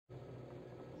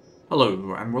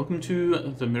Hello, and welcome to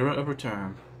The Mirror of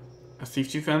Return, a Thief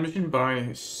 2 fan mission by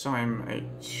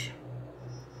SymH.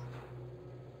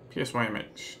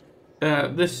 PSYMH.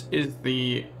 This is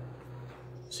the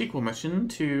sequel mission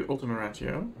to Ultima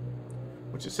Ratio,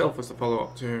 which itself was the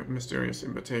follow-up to Mysterious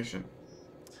Invitation.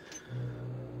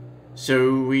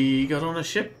 So we got on a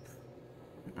ship,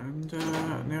 and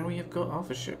now we have got off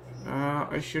a ship.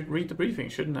 I should read the briefing,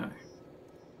 shouldn't I?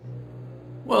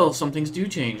 Well, some things do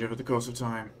change over the course of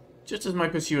time. Just as my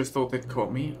pursuers thought they'd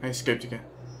caught me, I escaped again.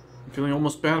 I'm feeling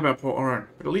almost bad about poor Oren,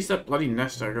 but at least that bloody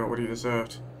Nestor got what he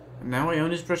deserved. And now I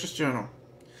own his precious journal.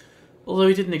 Although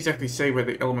he didn't exactly say where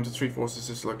the element of Three Forces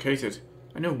is located,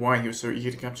 I know why he was so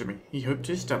eager to capture me. He hoped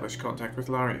to establish contact with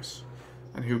Larius.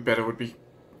 And who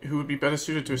would be better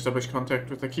suited to establish contact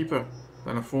with a keeper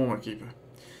than a former keeper?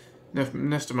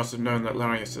 Nestor must have known that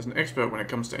Larius is an expert when it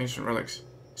comes to ancient relics,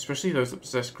 especially those that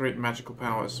possess great magical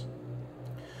powers.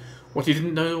 What he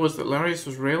didn't know was that Larius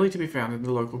was rarely to be found in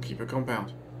the local keeper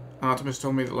compound. Artemis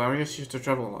told me that Larius used to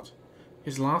travel a lot.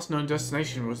 His last known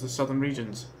destination was the southern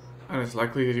regions, and it's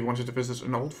likely that he wanted to visit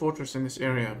an old fortress in this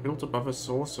area built above a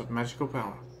source of magical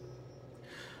power.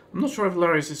 I'm not sure if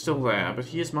Larius is still there, but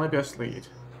he is my best lead.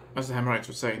 As the Hammerites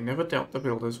would say, never doubt the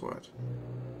builder's word.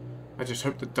 I just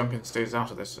hope that Duncan stays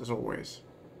out of this, as always.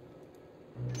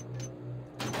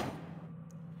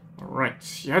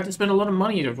 Alright, you had to spend a lot of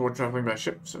money before traveling by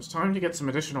ship, so it's time to get some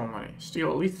additional money. Steal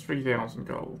at least 3,000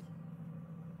 gold.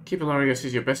 Keeper Larius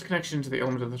is your best connection to the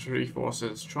element of the Three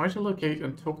Forces. Try to locate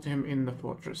and talk to him in the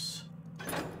fortress.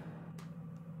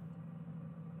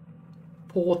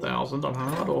 4,000 on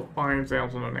hard or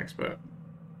 5,000 on expert?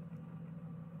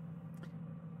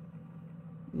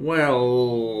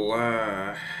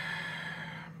 Well,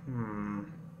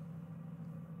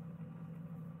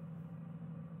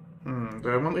 do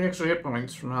I want the extra hit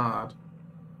points from hard?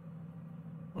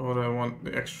 Or do I want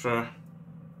the extra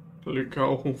loot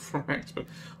gold from expert?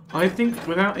 I think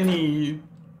without any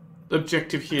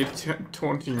objective here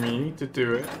taunting me to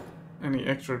do it, any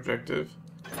extra objective,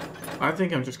 I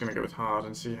think I'm just going to go with hard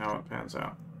and see how it pans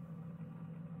out.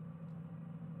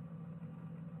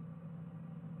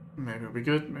 Maybe it'll be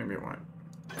good, maybe it won't.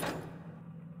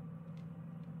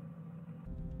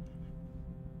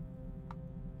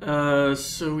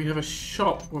 So we have a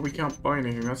shop where we can't buy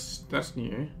anything. That's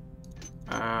new.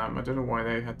 I don't know why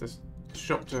they had this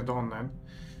shop turned on then.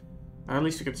 At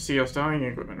least we get to see our starting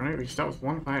equipment, right? We start with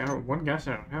one fire arrow, one gas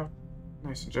arrow. How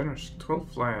nice and generous.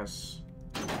 12 flares.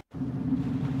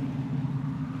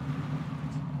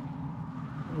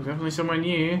 Oh, definitely somewhere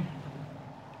new.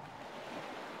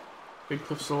 Big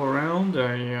cliffs all around.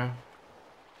 A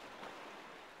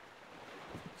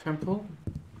temple.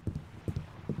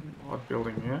 Odd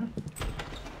building here.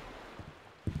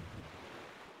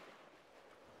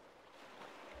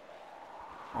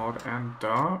 Odd and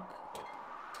dark.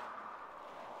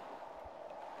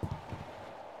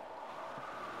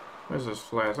 Where's those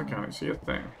flares? I can't even see a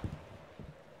thing.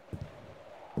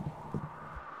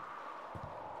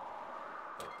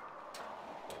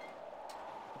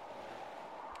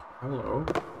 Hello.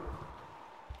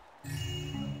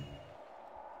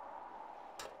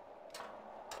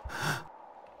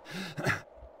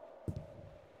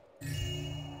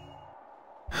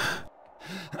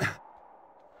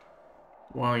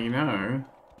 Well, you know,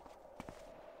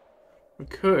 we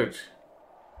could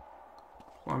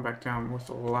climb back down with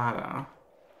the ladder,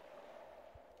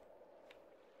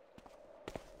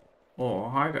 or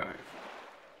high dive.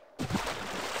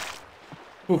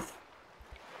 Oof.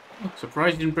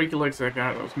 Surprised you didn't break your legs there,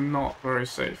 guy. That was not very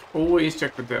safe. Always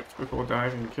check the depth before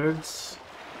diving, kids.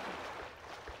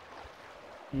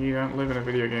 You don't live in a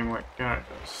video game like Garrett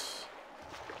does.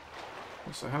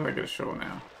 So how do I get ashore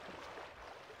now?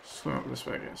 Swim up this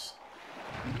way, I guess.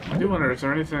 I do wonder, is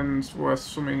there anything worth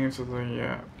swimming into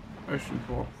the ocean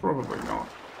for? Probably not.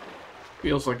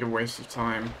 Feels like a waste of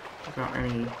time without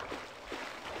any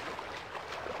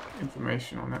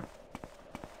information on it.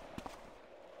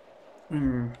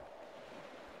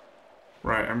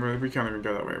 Right, we can't even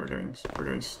go that way. We're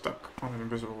getting stuck on an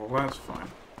invisible wall. That's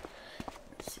fine.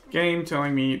 It's the game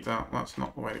telling me that that's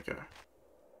not the way to go.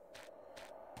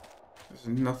 There's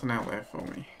nothing out there for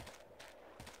me.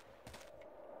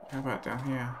 How about down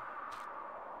here?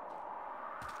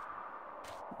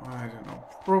 I don't know.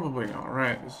 Probably not.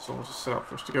 Right, this is all just set up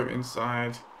for us to go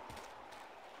inside.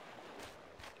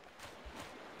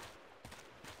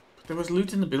 But there was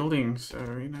loot in the building, so,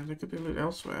 you know, there could be loot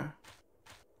elsewhere.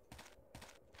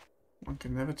 One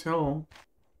can never tell.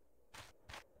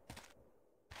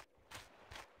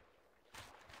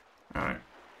 Alright.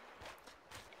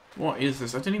 What is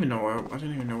this? I don't even know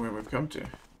where we've come to.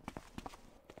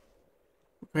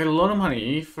 Paid a lot of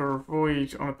money for a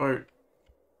voyage on a boat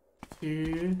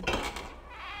to...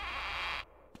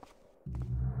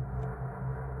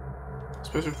 I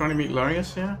suppose we're trying to meet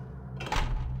Larius here?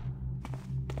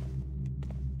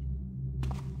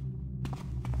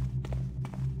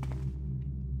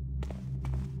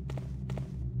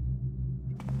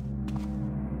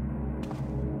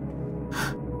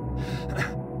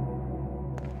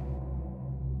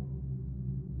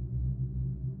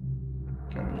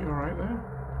 Okay, you alright there?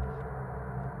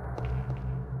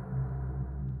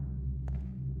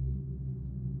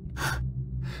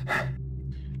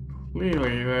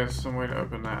 Clearly there's some way to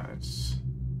open that. It's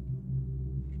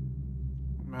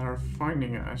a matter of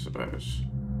finding it, I suppose.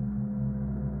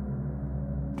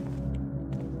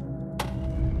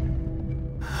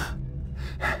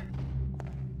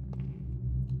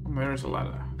 And there's a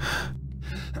ladder.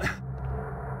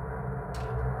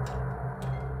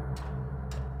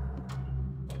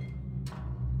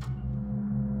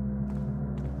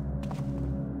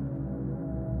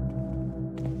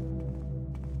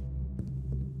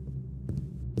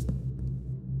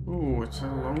 Ooh, it's a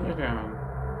long way down.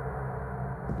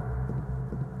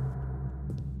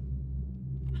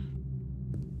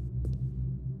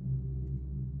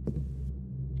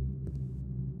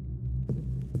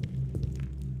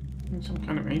 Some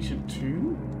kind of ancient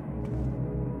tomb?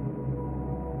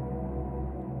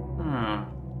 Ah.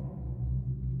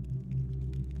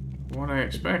 What I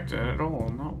expected at all,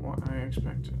 not what I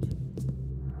expected.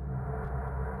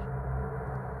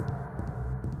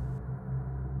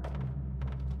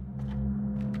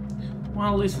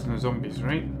 Well, at least there's no zombies,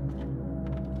 right?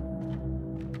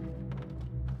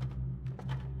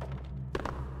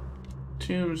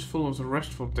 Tombs full of the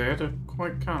restful dead are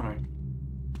quite calming.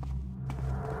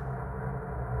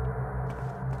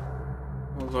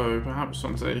 Although, perhaps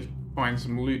once they find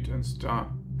some loot and start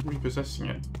repossessing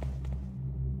it,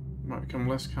 it might become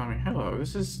less calming. Hello,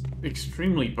 this is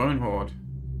extremely bone horde.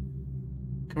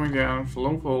 Coming down for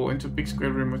long fall into a big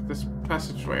square room with this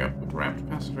passageway up, ramped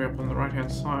passageway up on the right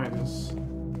hand side is...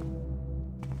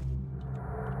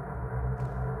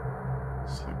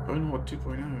 It's like Bone Horde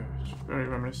 2.0. It's very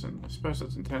reminiscent. I suppose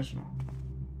that's intentional.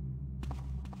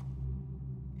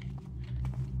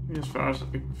 As far as the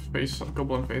big face,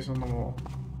 goblin face on the wall.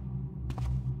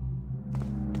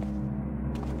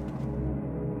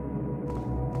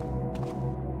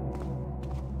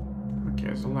 Okay,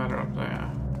 there's a ladder up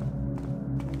there.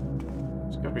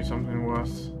 There's gotta be something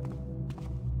worth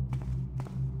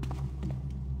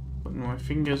putting my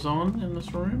fingers on in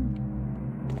this room.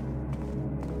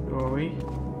 Surely.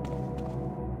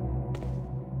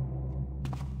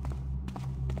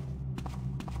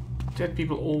 Dead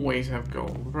people always have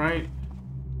gold, right?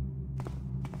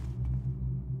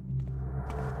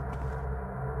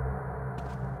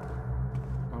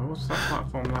 Oh, what's that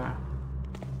platform there?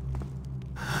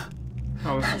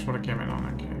 Oh, this is what I came in on,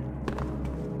 okay.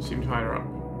 Seemed higher up.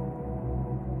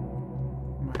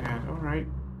 My head, alright.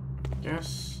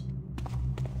 Guess.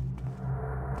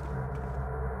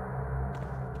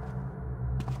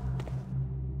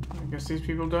 I guess these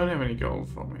people don't have any gold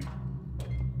for me.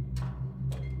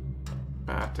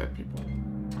 Bad dead people.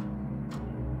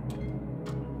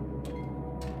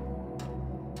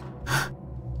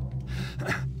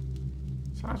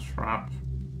 Is that a trap?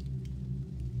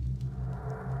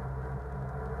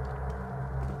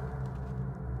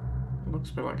 It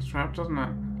looks a bit like a trap, doesn't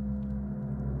it?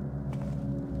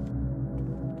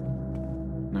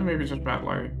 No, maybe just bad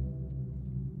lighting.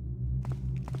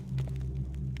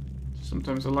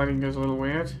 Sometimes the lighting goes a little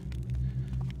weird.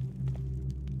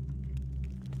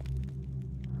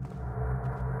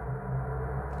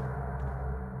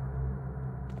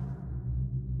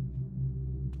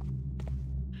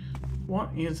 What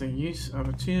is the use of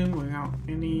a tomb without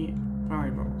any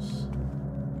valuables?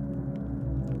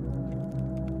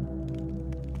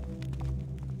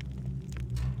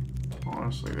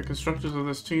 Honestly, the constructors of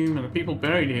this tomb and the people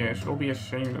buried here should all be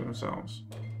ashamed of themselves.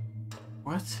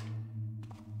 What?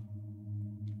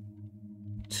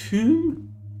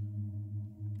 Tomb?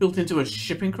 Built into a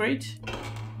shipping crate?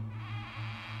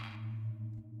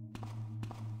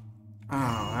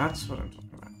 Oh, that's what I'm talking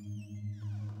about.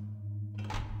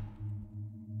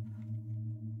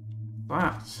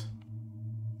 That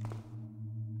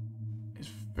is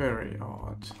very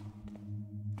odd.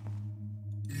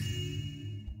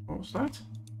 What was that?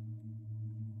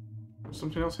 Was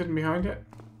something else hidden behind it?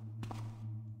 I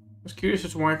was curious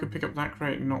as to why I could pick up that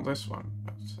crate and not this one,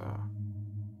 but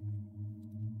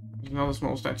there's another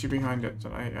small statue behind it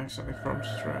that I accidentally froze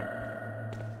through.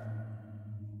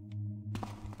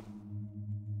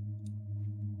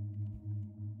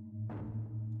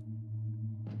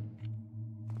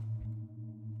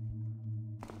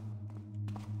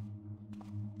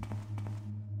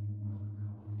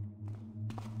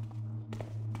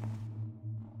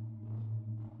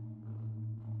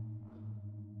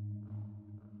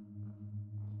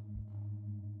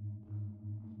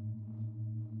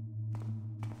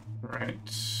 Right.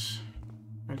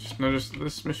 I just noticed that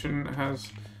this mission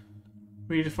has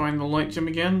redefined the light gem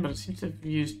again, but it seems to have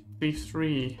used Thief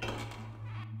 3.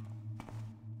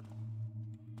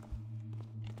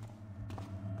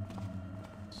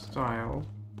 Style.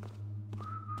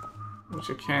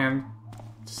 Which I can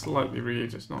slightly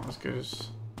read, it's not as good as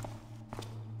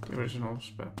the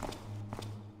originals, but...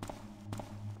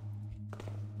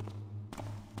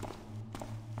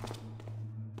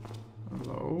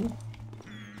 Hello?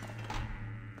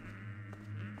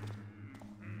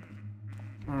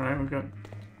 Alright, we've got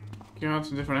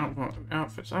guards in different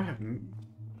outfits. I haven't...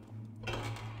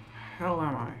 Hell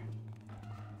am I?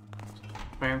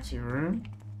 Fancy room.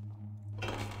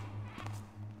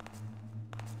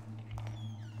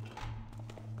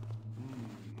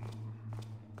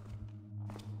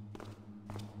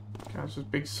 Guys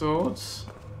with big swords.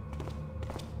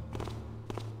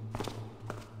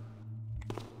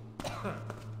 Huh.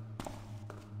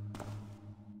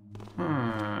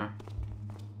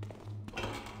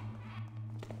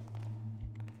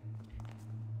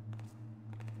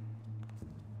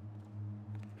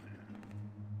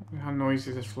 How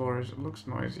noisy this floor is. It looks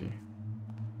noisy.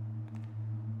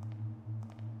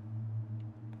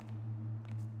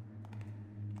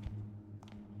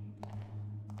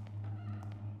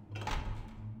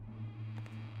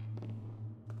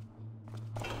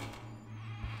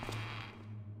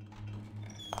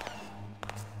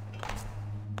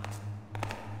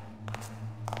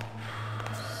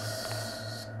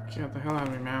 Get the hell out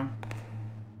of me, man.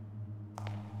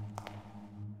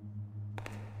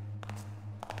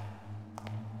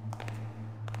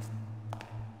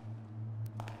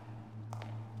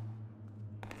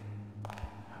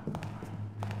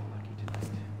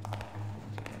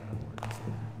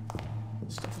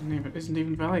 This stuff isn't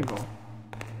even valuable.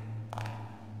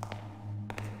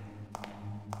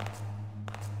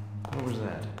 What was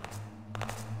that?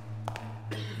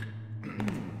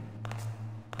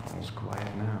 All's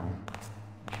quiet now.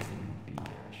 I shouldn't even be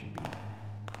here.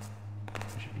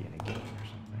 I should be in a game or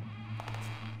something.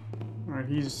 Alright,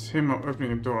 he's him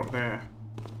opening a door up there.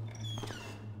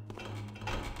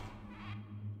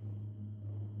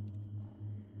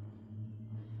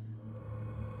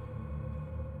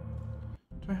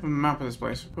 Do I have a map of this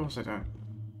place? Of course I don't.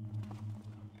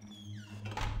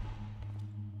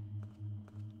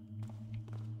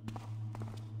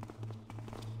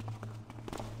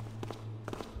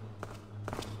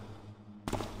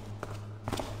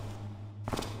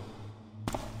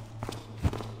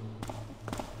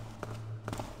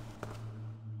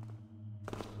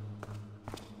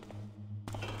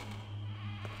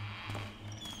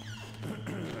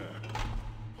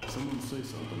 Someone say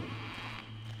something.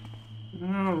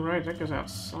 Oh, right, that goes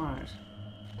outside.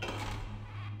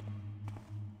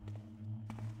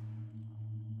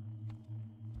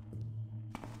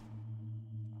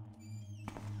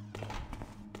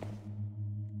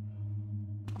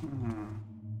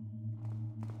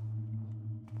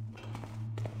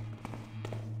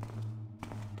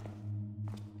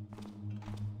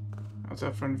 That's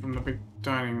our friend from the big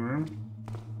dining room.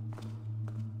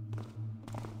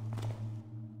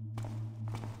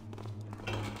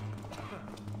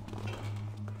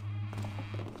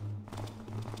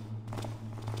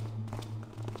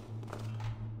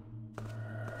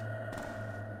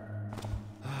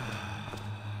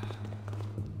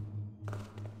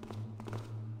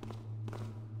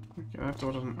 Okay, that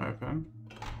door doesn't open.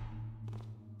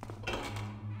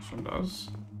 This one does.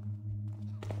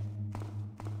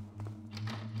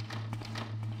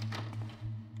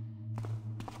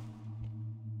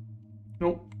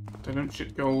 Nope, they don't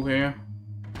shit gold here.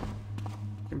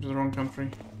 Came to the wrong country.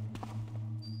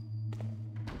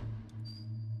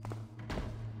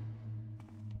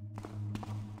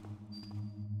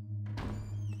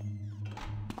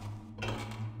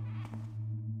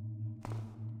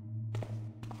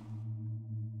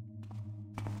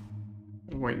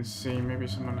 Wait and see, maybe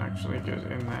someone actually goes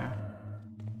in there.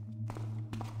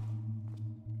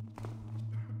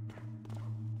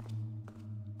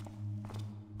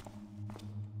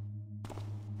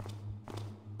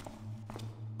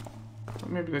 Or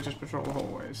maybe they just patrol the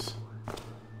hallways.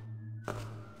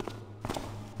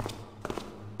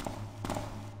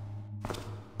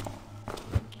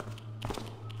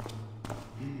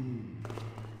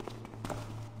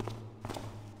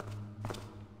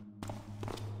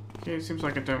 Okay, it seems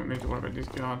like I don't need to worry about these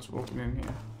guards walking in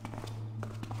here.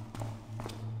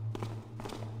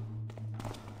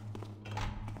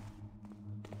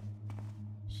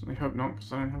 Certainly hope not,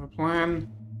 because I don't have a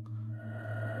plan.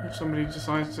 If somebody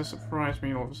decides to surprise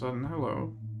me all of a sudden,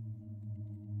 hello.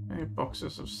 Hey,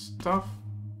 boxes of stuff.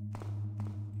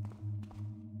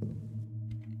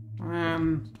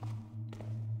 And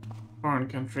foreign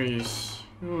countries.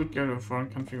 Who would go to a foreign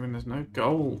country when there's no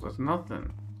gold? There's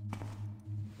nothing.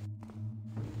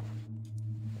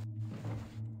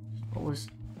 All this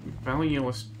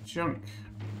valueless junk.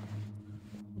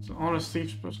 It's an honest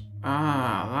thief's person.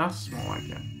 Ah, that's more like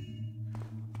it.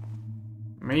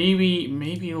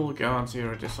 Maybe all the guards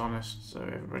here are dishonest, so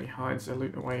everybody hides their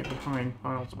loot away behind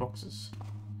piles of boxes.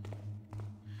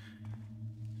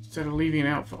 Instead of leaving it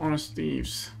out for honest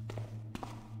thieves.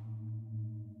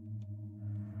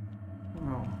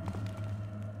 Oh.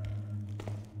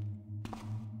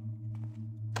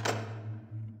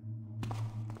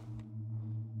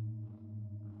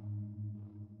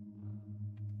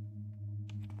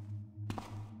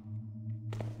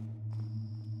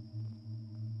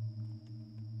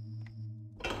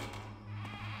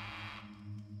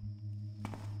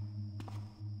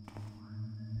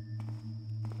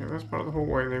 Okay, that's part of the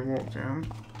hallway they walked down.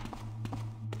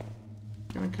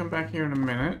 Gonna come back here in a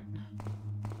minute.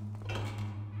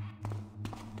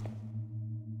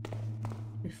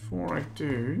 Before I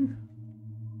do...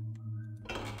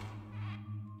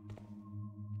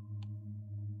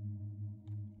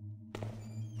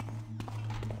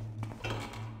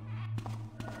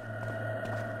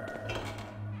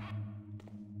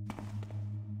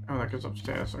 Oh, that goes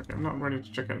upstairs. Okay, I'm not ready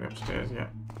to check out the upstairs yet.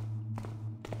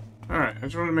 Alright, I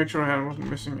just wanted to make sure I wasn't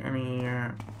missing any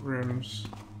rooms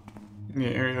in the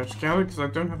area I've scouted, because I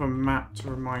don't have a map to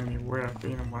remind me where I've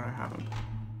been and where I haven't.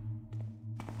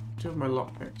 Two of my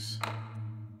lockpicks.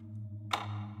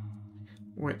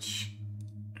 Which...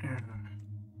 of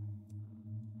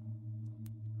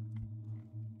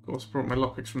course brought my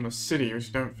lockpicks from the city,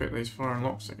 which don't fit these foreign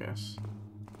locks, I guess.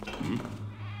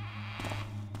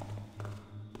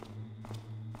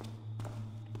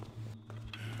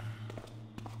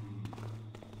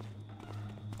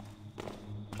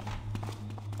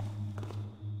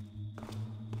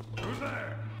 Who's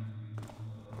there?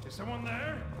 Is someone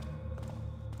there?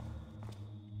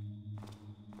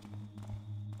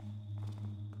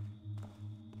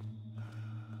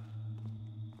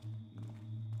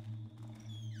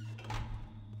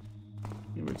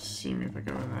 You would see me if I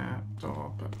go in that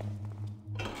door, but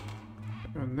if I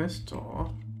go in this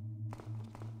door.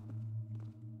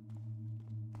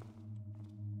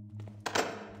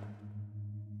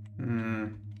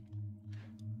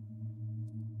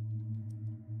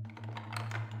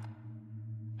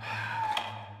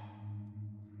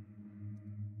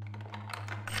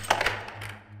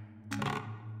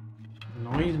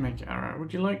 Noise maker. Alright,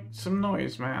 would you like some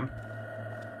noise, man?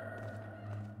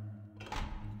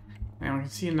 Now I can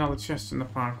see another chest in the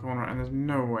far corner, and there's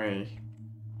no way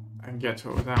I can get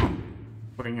to it without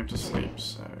putting him to sleep,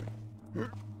 so...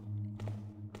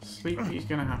 Sleep he's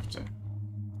gonna have to.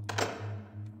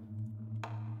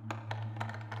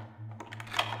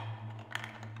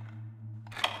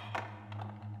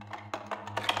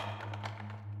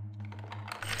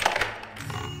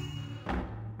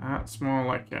 That's more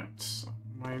like it.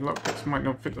 My lockpicks might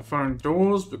not fit the foreign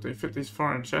doors, but they fit these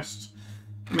foreign chests.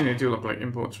 I mean, they do look like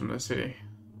imports from the city.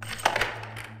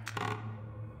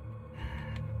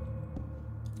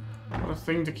 What a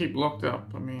thing to keep locked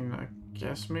up. I mean, I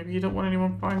guess maybe you don't want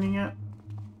anyone finding it.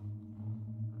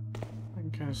 I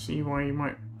can kind of see why you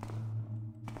might...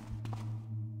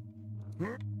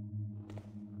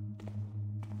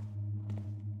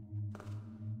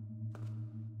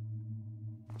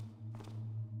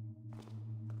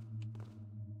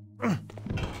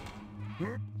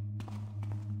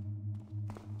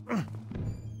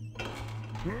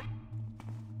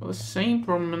 Well, the same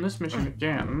problem in this mission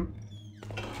again.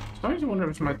 Starting to wonder if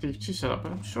it's my Thief 2 setup,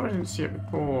 but I'm sure I didn't see it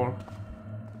before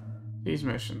these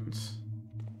missions.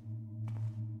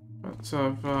 But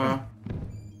of the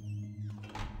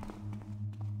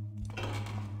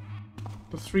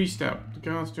 3-step, the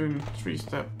guard's doing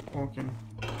 3-step walking.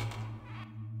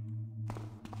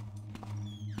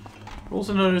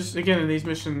 Also noticed again in these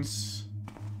missions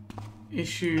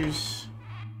issues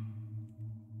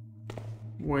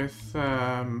with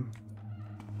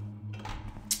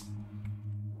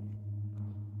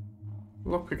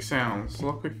lockpick sounds,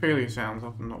 lockpick failure sounds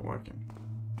often not working.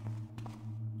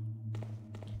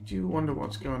 Do you wonder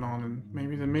what's going on, and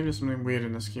maybe there's something weird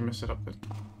in the schema setup that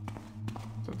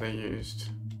they used.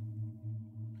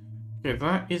 Okay,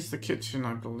 that is the kitchen,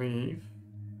 I believe.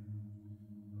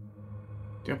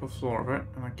 The upper floor of it,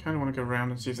 and I kind of want to go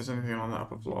around and see if there's anything on the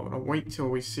upper floor, but I'll wait till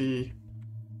we see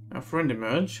our friend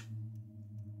emerge.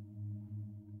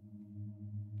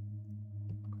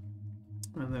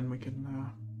 And then we can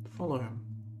follow him.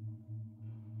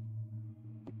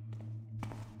 I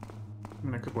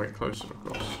mean, I could wait closer, of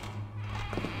course.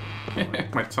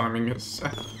 My timing is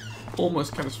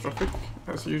almost catastrophic,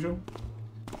 as usual.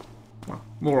 Well,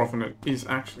 more often it is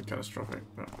actually catastrophic,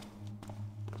 but...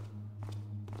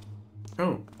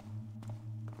 Oh.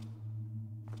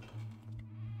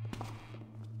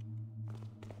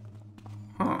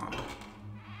 Huh.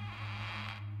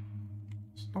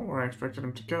 It's not where I expected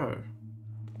him to go.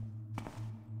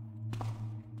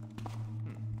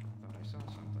 Thought I saw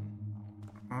something.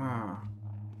 Ah.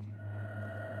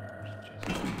 Where's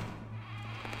the chest?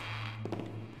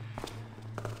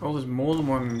 Oh, there's more than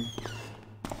one.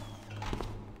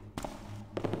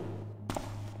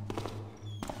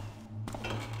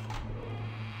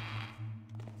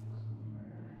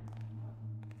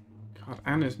 God,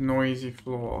 and his noisy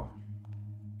floor.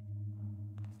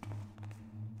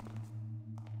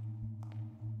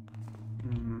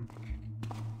 Hmm.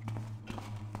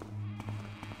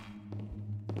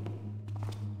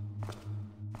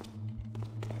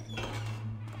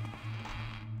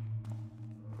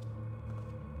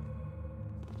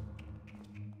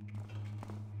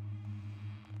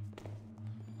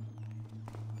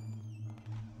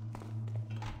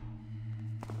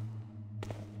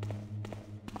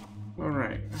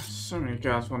 Alright, there's so many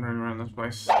guards wandering around this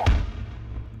place.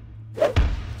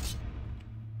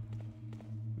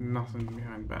 Nothing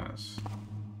behind banners.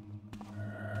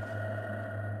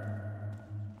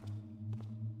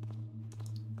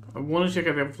 I want to check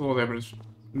out the other floor there, but it's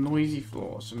noisy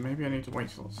floor, so maybe I need to wait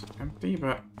till it's empty,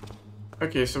 but...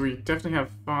 Okay, so we definitely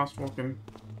have fast walking.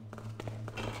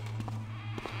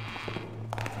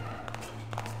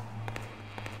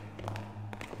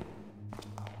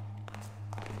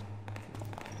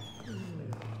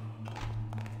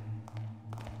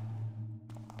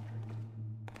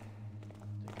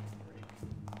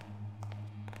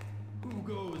 Who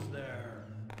goes there?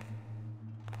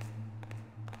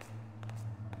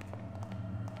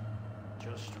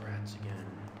 Just rats again.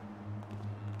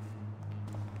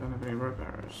 Don't have any rope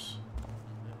arrows.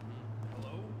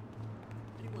 Hello?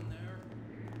 Anyone there?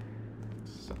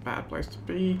 This is a bad place to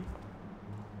be.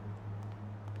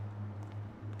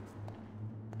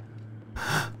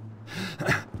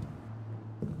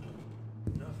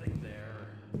 Nothing there.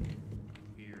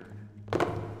 Weird.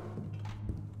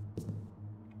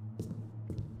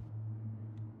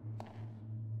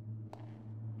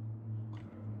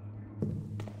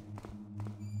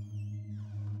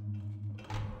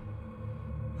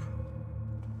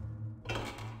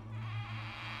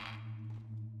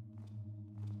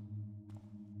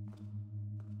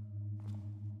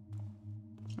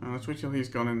 Let's wait till he's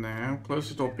gone in there. Close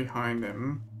the door behind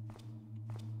him.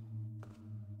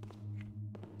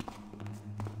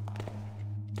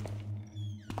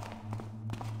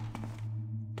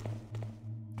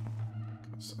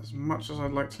 As much as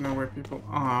I'd like to know where people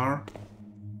are,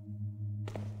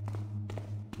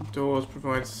 the doors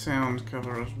provide sound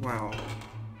cover as well,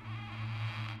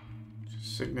 which is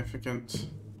significant.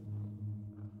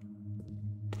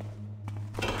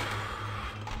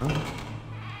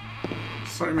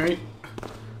 Sorry, mate.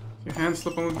 Your hand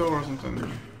slip on the door or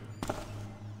something.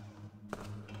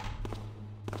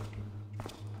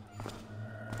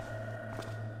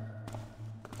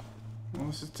 Well,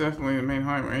 this is definitely the main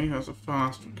highway. There's a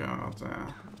fast guard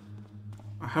there.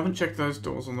 I haven't checked those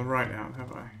doors on the right out,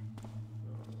 have I?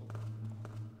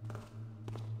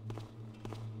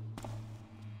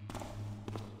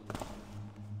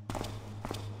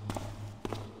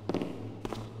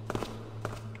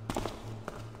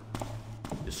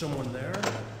 Is someone there?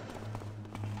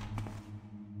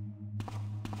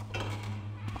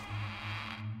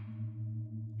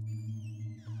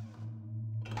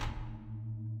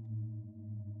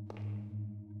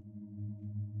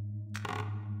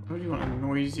 Why do you want a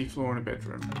noisy floor in a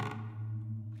bedroom?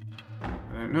 I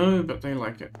don't know, but they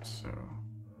like it, so...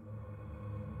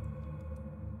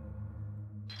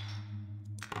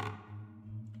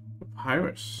 The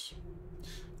pirates.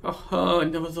 Oh, I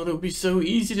never thought it would be so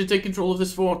easy to take control of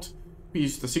this fort. We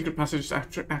used the secret passage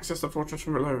to access the fortress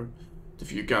from below. The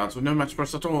few guards were no match for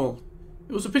us at all.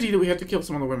 It was a pity that we had to kill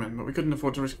some of the women, but we couldn't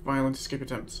afford to risk violent escape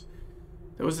attempts.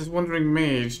 There was this wandering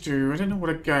mage, too. I don't know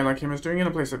what a guy like him is doing in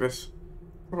a place like this.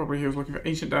 Probably he was looking for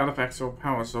ancient artifacts or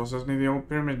power sources near the old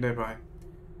pyramid nearby.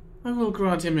 I will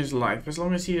grant him his life as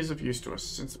long as he is of use to us,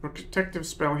 since the protective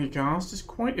spell he cast is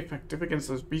quite effective against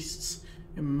those beasts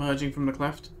emerging from the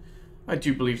cleft. I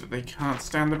do believe that they can't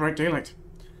stand the bright daylight.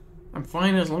 I'm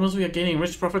fine as long as we are gaining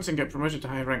rich profits and get promoted to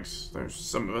high ranks, though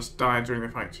some of us died during the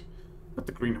fight. Let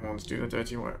the greenhorns do the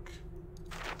dirty work.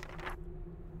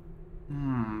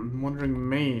 Wandering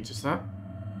mage, is that?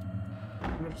 I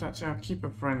wonder if that's our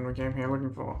keeper friend we came here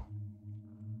looking for.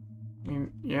 I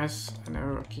mean, yes, I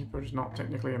know a keeper is not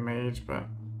technically a mage, but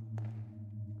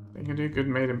they can do good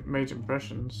mage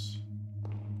impressions.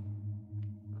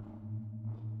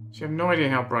 So you have no idea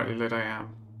how brightly lit I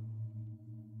am.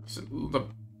 So the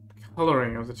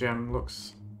colouring of the gem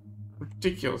looks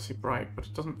ridiculously bright, but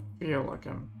it doesn't feel like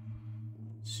I'm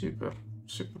super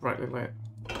brightly lit.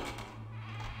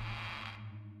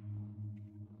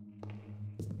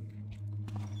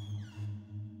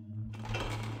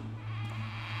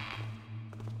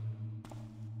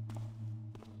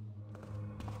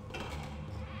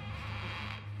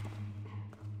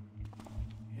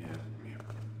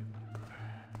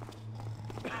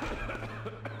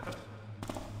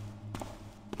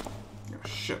 Oh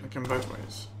shit, they come both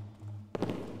ways.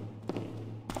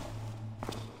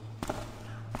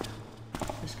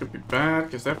 This could be bad,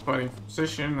 because they're fighting for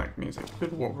position. That means they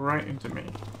could walk right into me.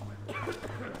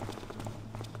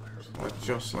 Like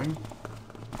jostling.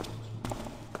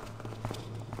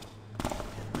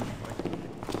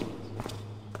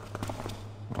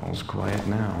 All's quiet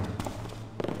now.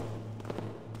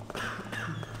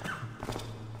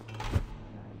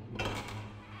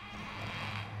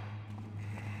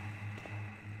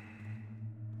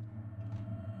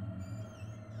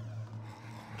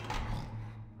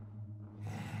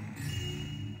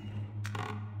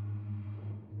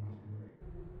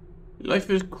 Life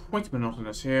is quite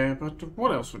monotonous here, but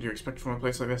what else would you expect from a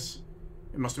place like this?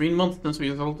 It must have been months since we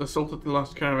assaulted the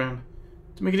last caravan.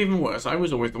 To make it even worse, I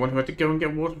was always the one who had to go and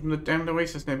get water from the damned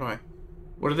oasis nearby.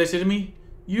 What did they say to me?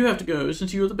 You have to go,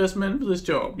 since you are the best men for this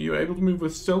job. You are able to move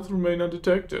with stealth and remain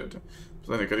undetected.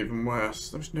 But then it got even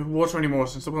worse. There was no water anymore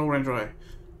since the well ran dry.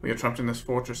 We are trapped in this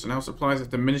fortress, and our supplies are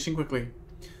diminishing quickly.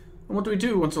 And what do we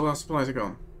do once all our supplies are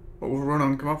gone? What will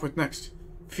Ronan come up with next?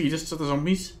 Feed us to the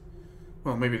zombies?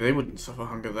 Well, maybe they wouldn't suffer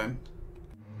hunger then.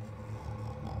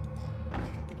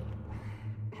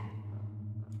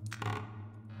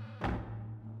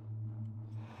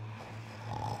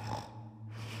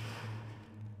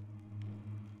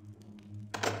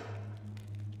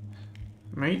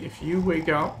 Mate, if you wake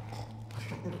up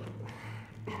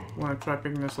when I try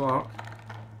picking this lock,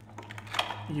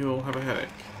 you'll have a headache.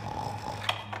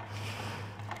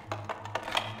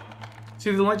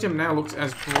 See, the light gem now looks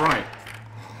as bright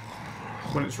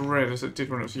when it's red as it did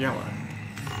when it was yellow.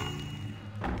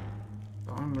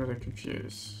 I'm really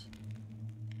confused.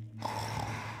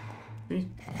 See?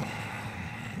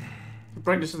 The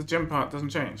brightness of the gem part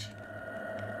doesn't change.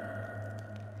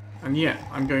 And yet,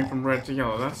 I'm going from red to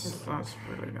yellow. That's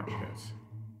really not good.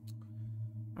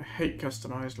 I hate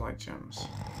customized light gems.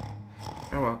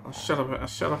 Oh well, I'll shut up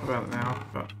about it now,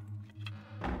 but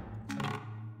I've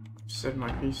said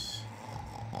my piece.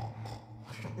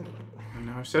 And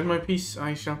now I've said my piece,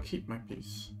 I shall keep my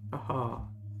peace. Aha.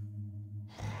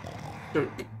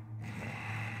 Joke.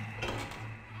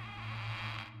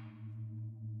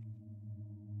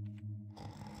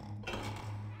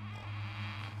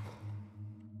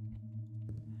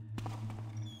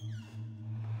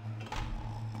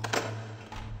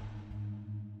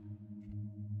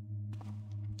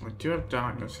 I do have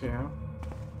darkness here.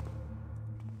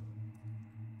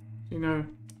 You know.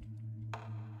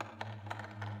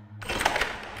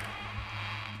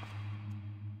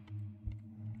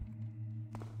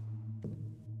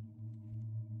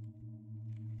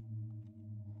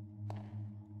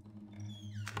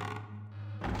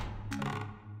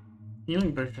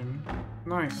 Healing potion.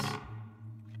 Nice.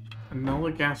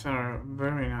 Another gas arrow.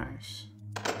 Very nice.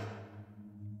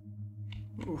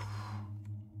 Oof.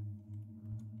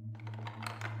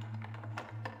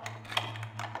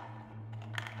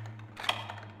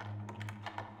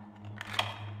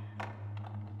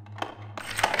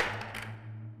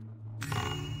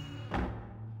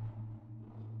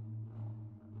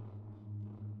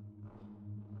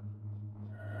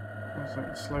 Looks like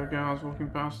the slow guards walking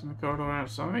past in the corridor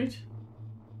outside.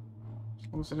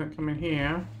 As long as they don't come in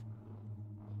here,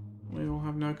 we will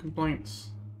have no complaints.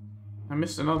 I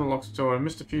missed another locked door. I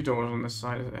missed a few doors on this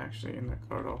side, actually, in that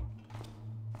corridor.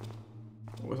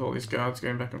 With all these guards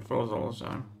going back and forth all the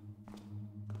time.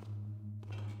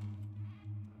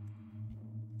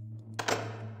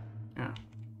 Yeah.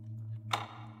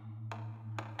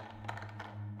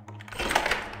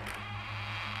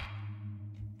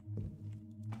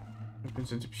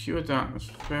 Opens into pure darkness.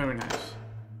 Very nice.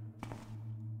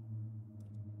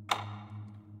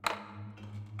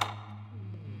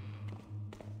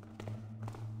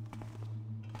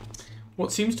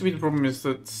 What seems to be the problem is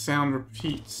that sound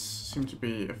repeats seem to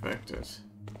be affected.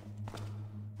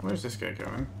 Where's this guy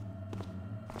going?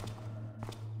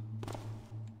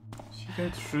 Is he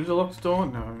going through the locked door?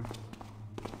 No.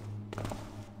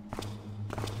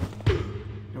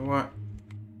 You know what?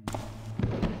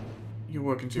 You're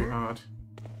working too hard.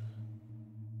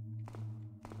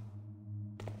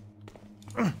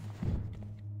 I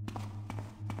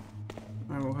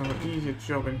will have an easier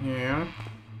job in here.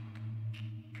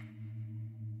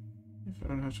 If I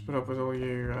don't have to put up with all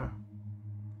you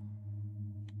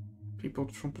people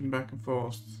trumping back and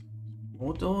forth.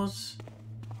 More doors?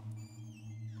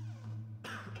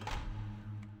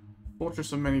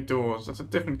 Fortress of Many Doors. That's a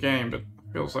different game, but it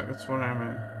feels like that's what I'm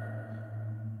in.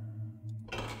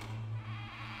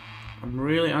 I'm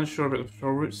really unsure about the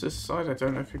patrol routes this side. I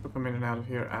don't know if people come in and out of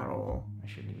here at all. I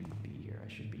shouldn't even be here. I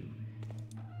should be.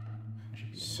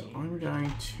 So I'm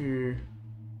going to...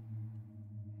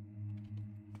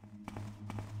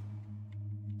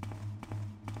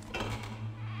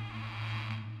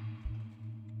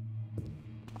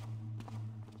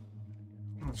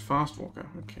 Oh, it's Fast Walker.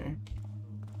 Okay.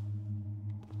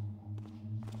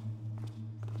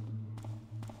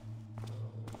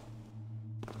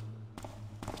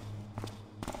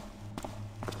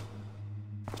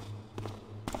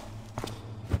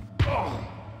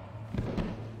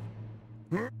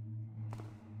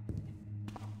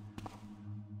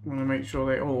 Want to make sure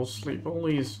they all sleep. All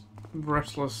these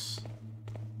restless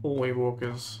hallway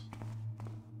walkers.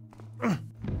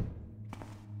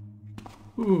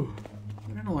 Ooh, I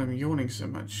don't know why I'm yawning so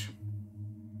much.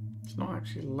 It's not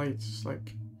actually late. It's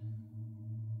like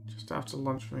just after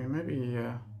lunch for me. Maybe.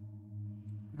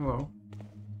 Hello.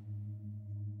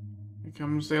 Here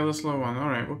comes the other slow one. All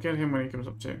right, we'll get him when he comes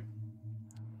up too.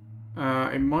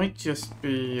 It might just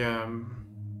be.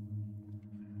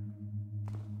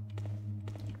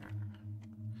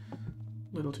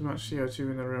 Little too much CO2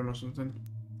 in the room or something.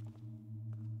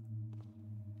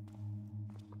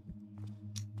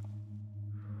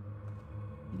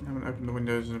 I haven't opened the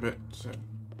windows in a bit, so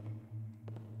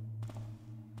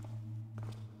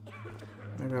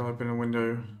maybe I'll open a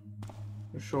window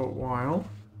for a short while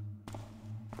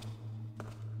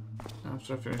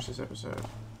after I finish this episode.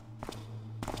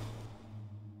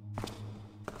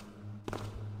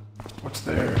 What's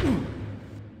there?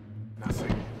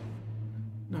 Nothing.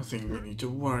 Nothing you need to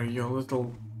worry your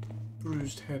little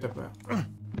bruised head about.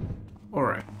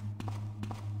 Alright.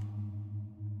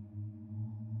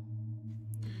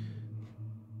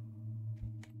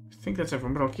 I think that's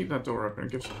everyone, but I'll keep that door open.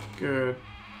 It gives a good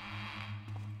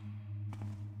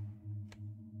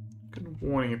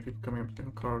warning of people coming up the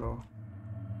corridor.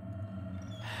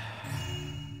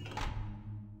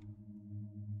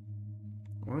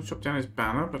 I want to chop down his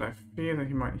banner, but I fear that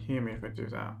he might hear me if I do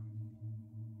that.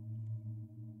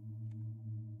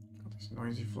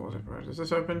 Noisy floors everywhere. Does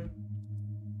this open?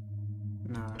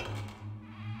 No.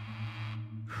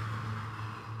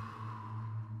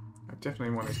 I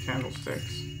definitely want his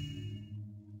candlesticks.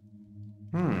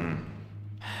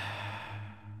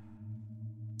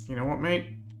 You know what, mate?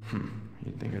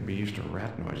 You'd think I'd be used to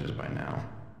rat noises by now.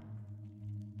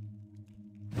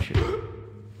 I should.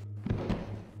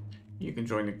 You can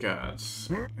join the guards.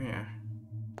 Yeah.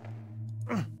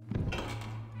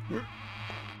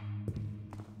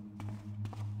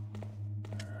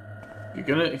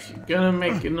 If you're gonna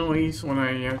make a noise when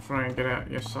I try and get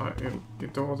out your side, your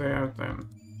door there, then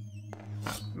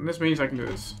this means I can do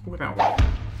this without one.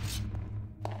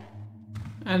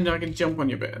 And I can jump on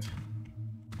your bed.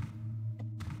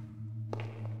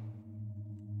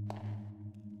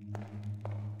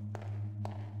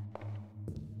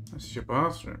 This is your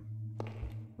bathroom.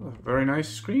 Oh, a very nice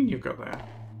screen you've got there.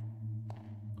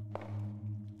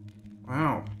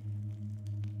 Wow.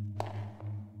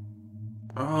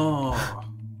 Oh.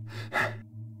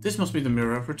 This must be the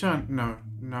mirror of return. No,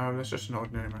 that's just an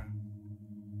ordinary mirror.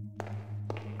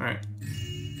 Alright.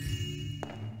 Here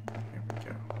we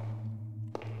go.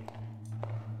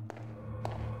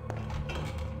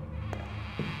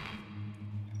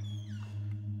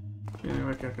 Feeling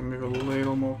like I can move a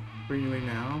little more freely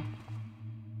now.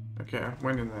 Okay, I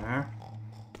went in there.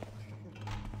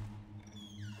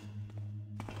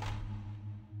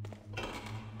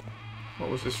 What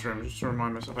was this room? Just to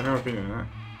remind myself. I know I've been in it.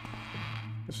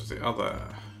 This was the other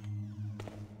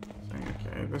thing.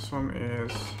 Okay, this one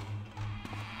is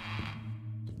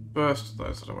the first of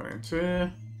those that I went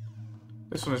into.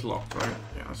 This one is locked, right?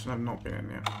 Yeah, this one I've not been in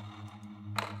yet.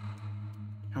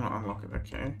 Cannot unlock it,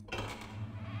 okay.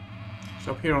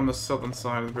 So up here on the southern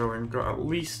side of the building, we've got at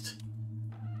least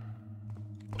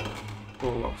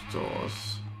 4 locked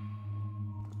doors.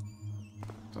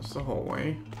 That's the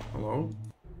hallway. Hello?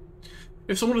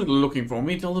 If someone is looking for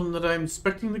me, tell them that I'm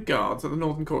inspecting the guards at the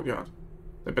northern courtyard.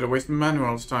 They better waste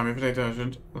Manuel's time if it ain't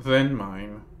urgent, then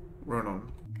mine. Run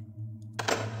on.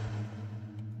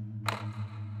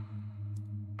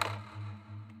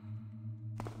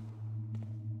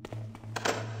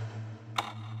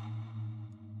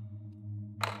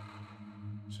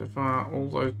 So far, all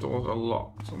those doors are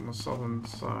locked on the southern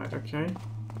side, okay?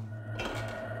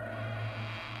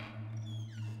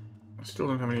 I still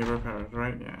don't have any rope arrows,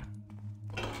 right? Yeah.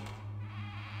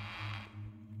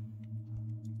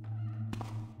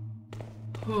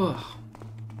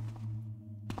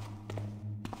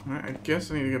 Right, I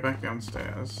guess I need to go back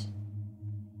downstairs.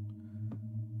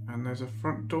 And there's a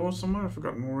front door somewhere. I've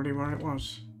forgotten already where it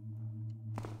was.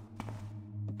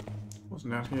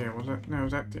 Wasn't out here, was it? No, it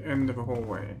was at the end of a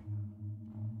hallway.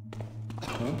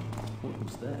 Huh? What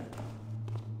was that?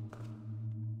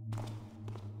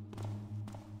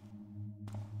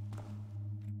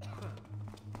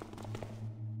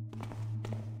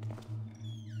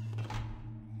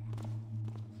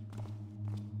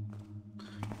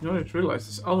 You know, I just realised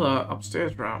this other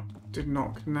upstairs route did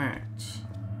not connect.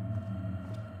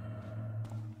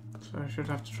 So I should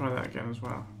have to try that again as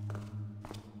well.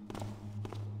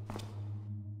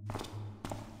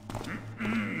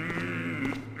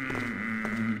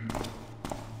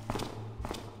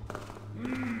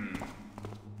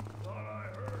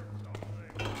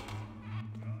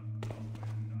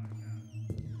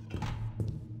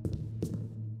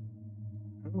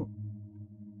 Oh.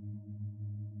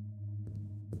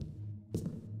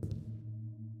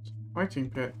 Fighting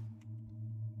pit.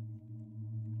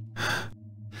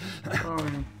 Oh.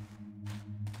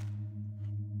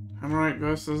 Hammerite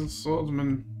versus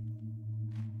swordsman.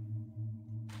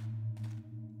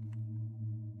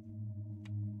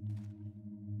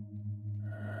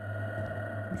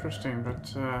 Interesting, but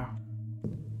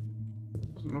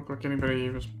doesn't look like anybody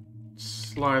was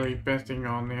slyly betting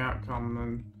on the outcome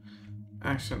and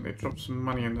accidentally dropped some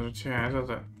money under the chair, does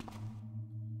it?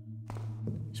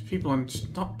 These people are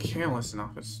just not careless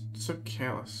enough. It's so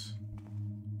careless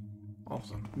of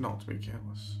them not to be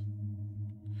careless.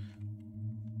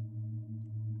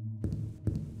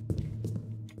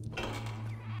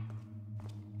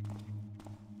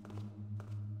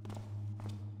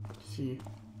 See,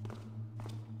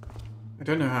 I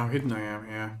don't know how hidden I am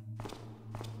here.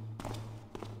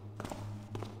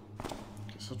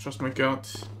 Guess I'll trust my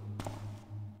gut.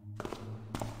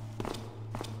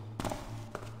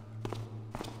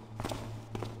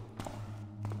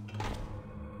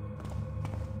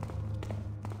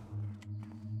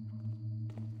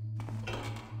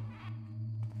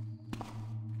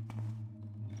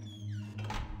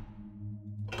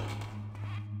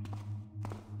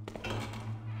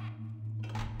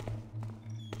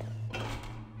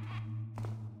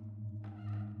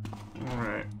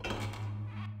 Alright.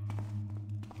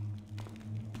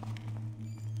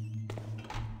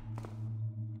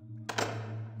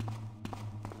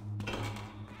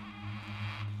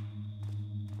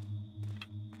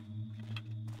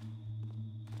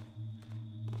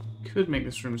 Could make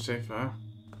this room safer.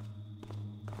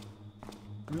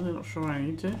 I'm really not sure I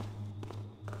need to.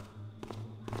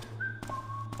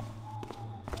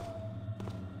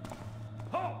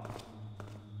 Oh!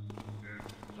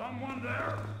 Is someone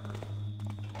there?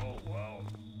 Oh well.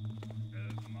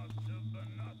 It must have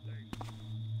been nothing.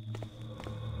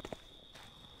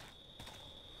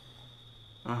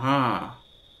 Aha.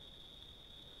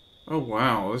 Oh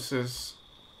wow, this is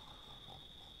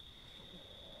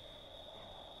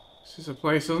a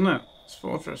place, isn't it? It's a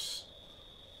fortress.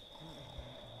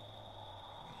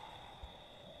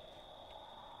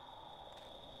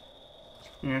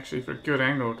 Yeah, actually for a good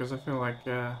angle, because I feel like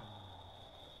it'd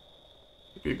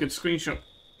be a good screenshot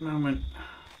moment.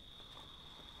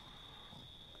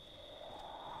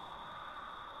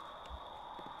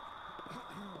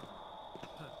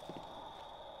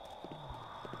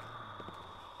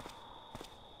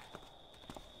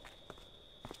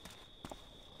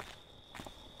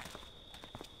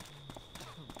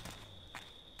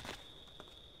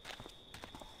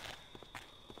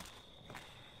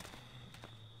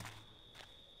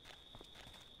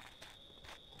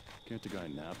 Can't the guy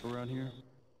nap around here?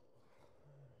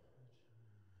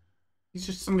 He's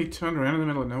just suddenly turned around in the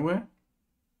middle of nowhere?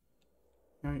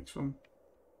 Yikes from...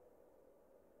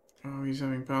 Oh, he's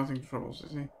having pathing troubles,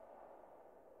 is he?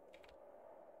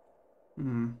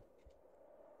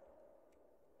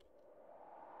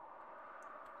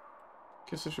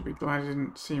 Guess I should be glad he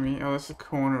didn't see me. Oh, that's the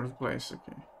corner of the place,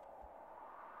 okay.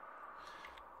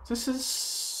 This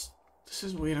is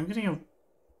weird. I'm getting a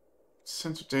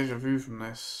sense of deja vu from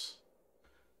this.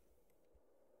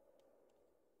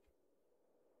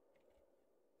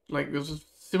 Like, there's a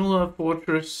similar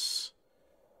fortress,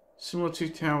 similar two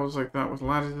towers like that with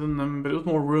ladders in them, but it was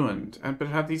more ruined. But it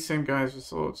had these same guys with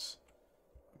swords.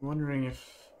 I'm wondering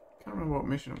if... I can't remember what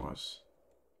mission it was.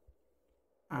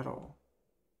 At all.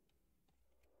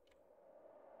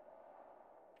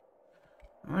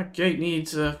 That gate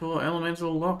needs 4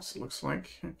 elemental locks, it looks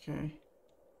like. Okay.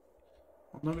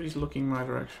 Well, nobody's looking my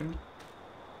direction.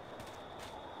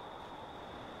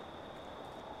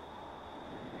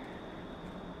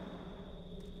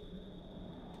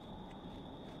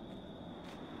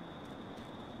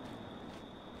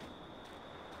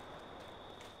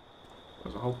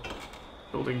 There's a whole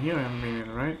building here I haven't been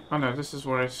in, right? Oh no, this is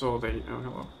where I saw the... Oh,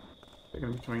 hello. They're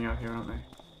gonna be coming out here, aren't they?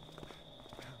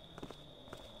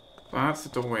 That's the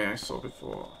doorway I saw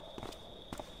before.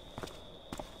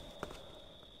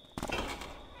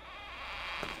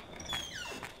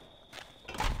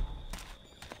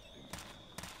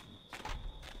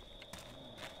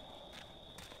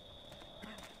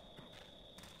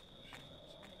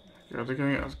 Guards are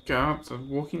going up. Guards, the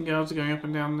walking guards are going up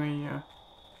and down the.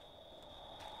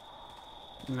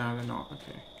 No, they're not.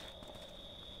 Okay.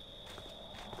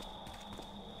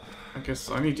 I guess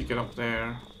I need to get up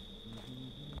there.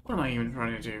 What am I even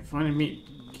trying to do? Find and meet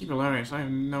Keep Hilarious. I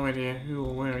have no idea who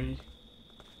or where he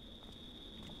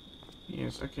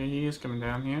is. Okay, he is coming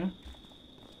down here.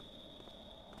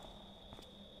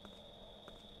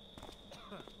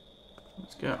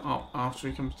 Let's get up after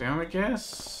he comes down, I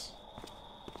guess.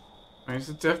 I mean, it's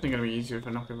definitely going to be easier if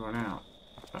I knock everyone out.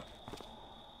 But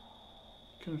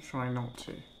I'm going to try not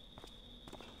to.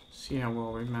 See how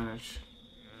well we manage.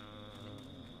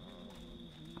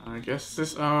 I guess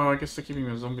this... Oh, I guess they're keeping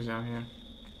the zombies out here.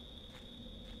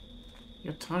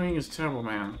 Your timing is terrible,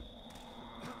 man.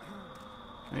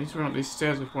 I need to run up these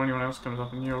stairs before anyone else comes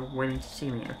up and you're waiting to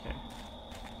see me. Okay.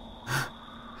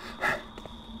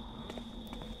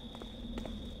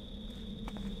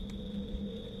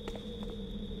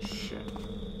 Shit.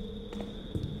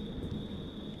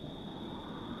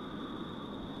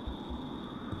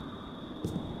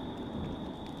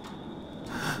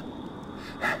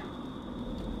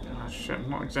 Oh shit, I'm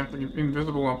not exactly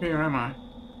invisible up here, am I?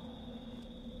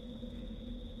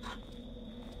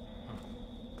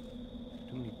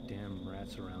 Too many damn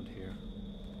rats around here.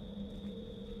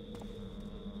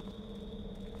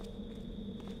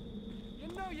 You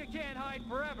know you can't hide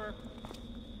forever.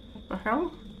 What the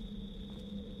hell?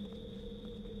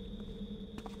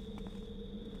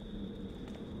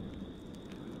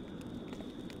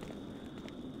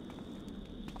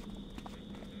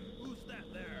 Who's that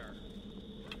there?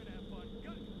 We're gonna have fun.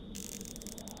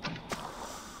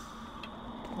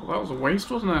 Well, that was a waste,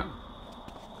 wasn't it?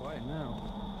 Quiet now.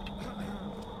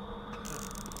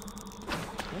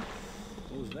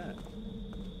 What was that?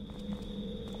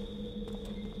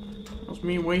 That was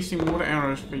me wasting water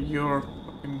arrows for your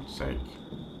fucking sake.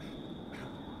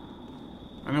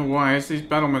 I know why. It's these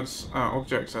battlements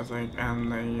objects, I think,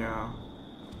 and they are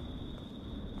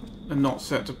not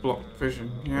set to block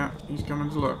vision. Yeah, he's coming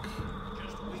to look.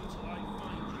 Just wait till I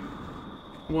find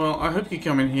you. Well, I hope you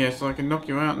come in here so I can knock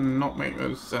you out and not make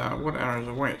those water arrows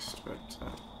a waste, but...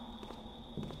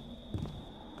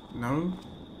 no?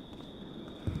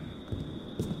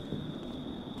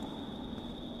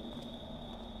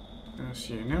 That's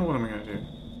you. Now what am I going to do?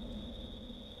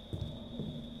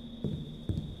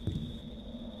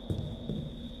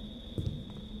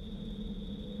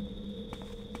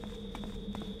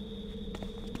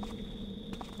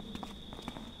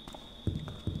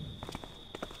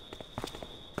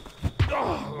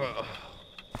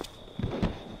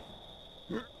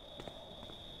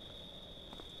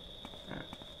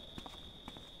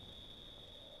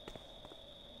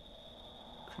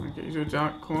 Can I get you to a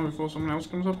dark corner before someone else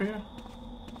comes up here?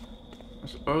 I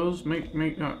suppose. Make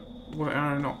that water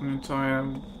arrow not an entire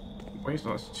waste.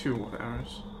 Oh, that's 2 water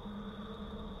arrows.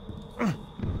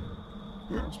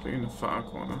 Let's be in the far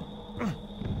corner.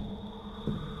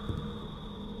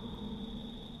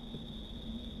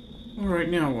 Alright,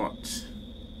 now what?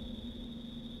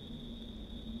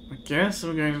 I guess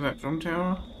I'm going to that drum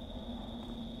tower.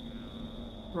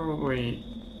 Probably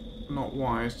not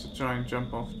wise to try and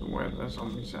jump off to where the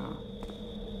zombies are.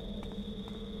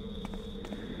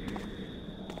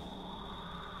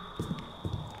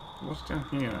 What's down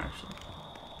here, actually?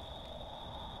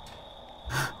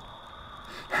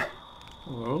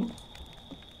 Hello?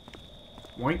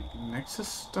 White Nexus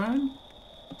Stone?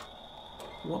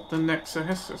 What the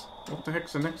Nexus? What the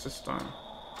heck's a Nexus Stone?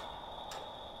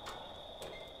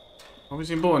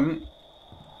 Obviously important.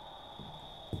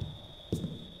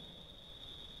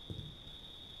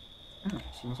 Oh,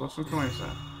 someone's lost some coins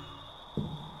there.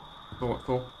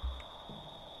 Thoughtful.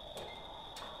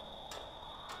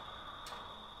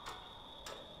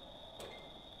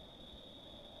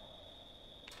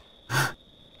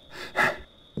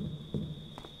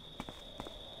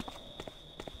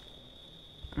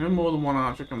 I know more than one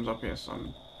archer comes up here, so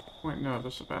I'm quite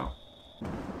nervous about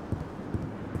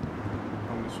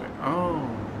Oh,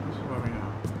 this is where we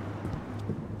are.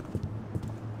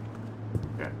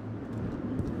 Okay.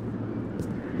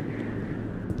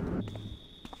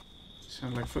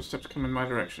 Sound like footsteps come in my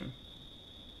direction.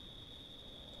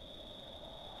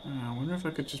 I wonder if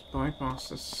I could just bypass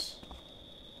this.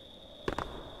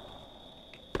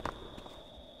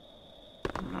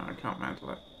 No, I can't mantle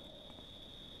it.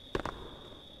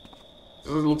 It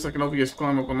looks like an obvious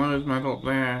climb up on those mantle up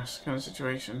there kind of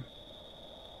situation.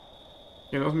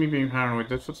 Yeah, that was me being paranoid.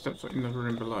 Those footsteps are in the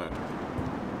room below.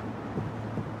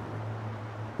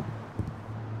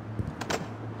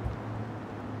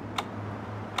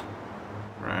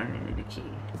 Right, I'm gonna need a key.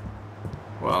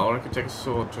 Well, or I could take a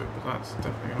sword to it, but that's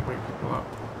definitely gonna wake people up.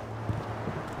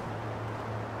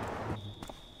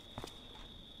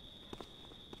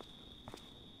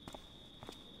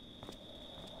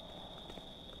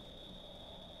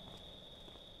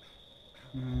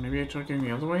 Maybe I try going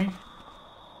the other way?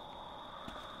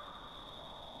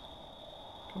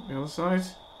 Go the other side?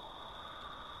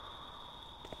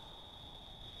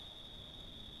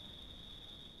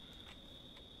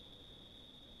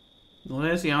 Well,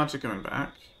 there's the archer coming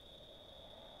back.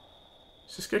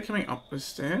 Is this guy coming up the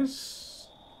stairs?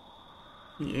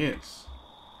 He is.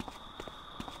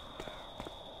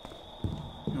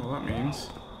 You know what that means?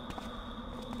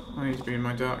 I need to be in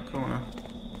my dark corner.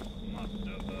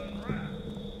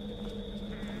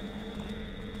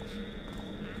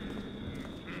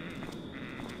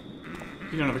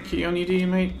 You don't have a key on you, do you,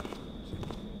 mate?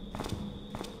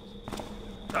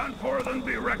 Stand forth and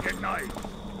be recognized.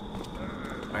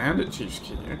 Bandit chief's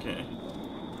key, okay.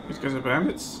 These guys are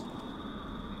bandits?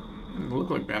 They look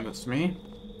like bandits to me.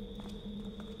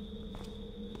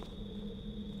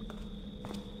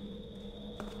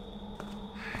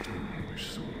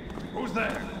 Who's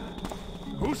there?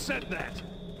 Who said that?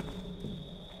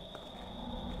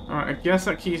 Alright, I guess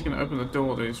that key is going to open the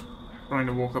door that he's trying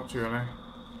to walk up to, and I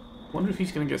wonder if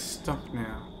he's going to get stuck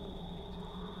now.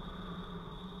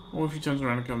 Or if he turns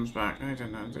around and comes back. I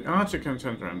don't know. The archer turns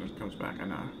around and comes back, I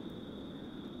know.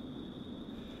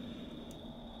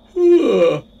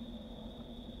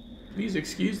 Please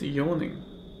excuse the yawning.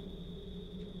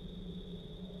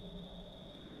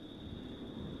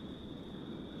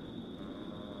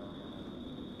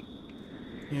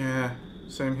 Yeah,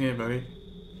 same here, buddy.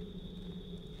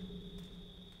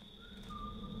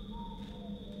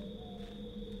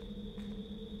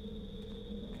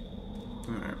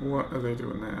 Alright, what are they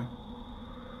doing there?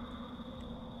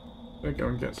 Better go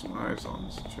and get some eyes on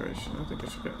the situation. I think I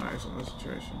should get eyes on the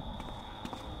situation.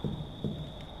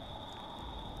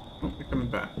 Oh, they're coming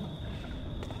back.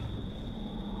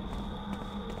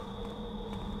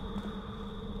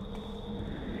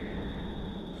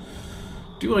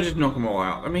 Do I just knock them all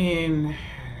out? I mean,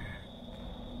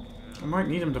 I might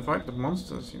need them to fight the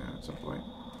monsters, you know, at some point.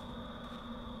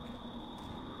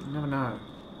 You never know.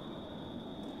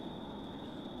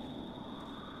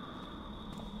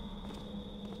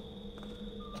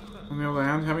 On the other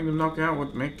hand, having them knocked out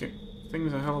would make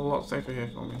things a hell of a lot safer here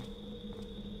for me.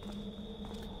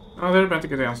 Oh, they're about to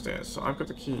go downstairs, so I've got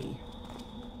the key.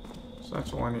 So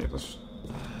that's all I need. Let's...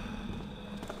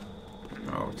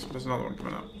 Oh, there's another one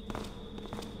coming up.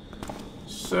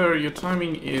 Sir, your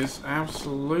timing is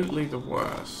absolutely the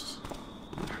worst.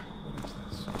 What is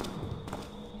that song?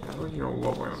 Yeah, what are you all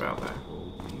wobbling about there?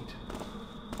 Old meat.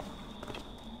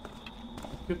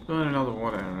 Could burn another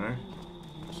water arrow,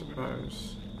 I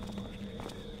suppose.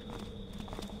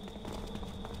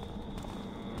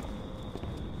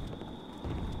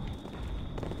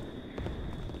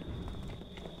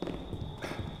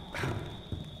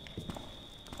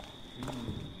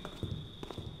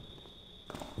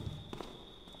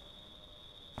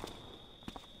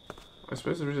 I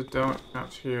suppose there is a dark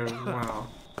patch here as well.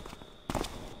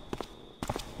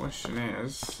 Question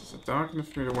is it dark enough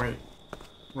for me to wait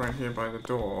right here by the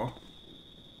door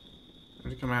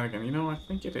and to come out again? You know, I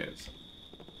think it is.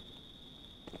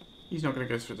 He's not going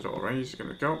to go through the door, right? He's just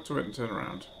going to go up to it and turn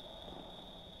around.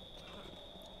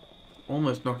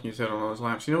 Almost knocking his head on those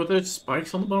lamps. You know, with those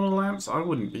spikes on the bottom of the lamps, I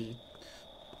wouldn't be...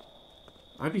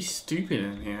 I'd be stupid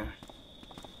in here.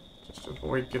 Just to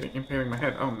avoid getting impaling my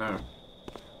head. Oh no.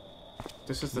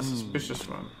 This is the suspicious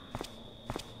one.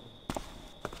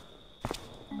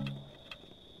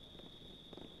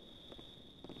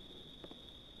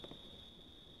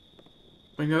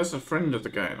 I know that's a friend of the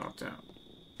guy I knocked out.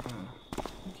 Oh,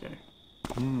 okay.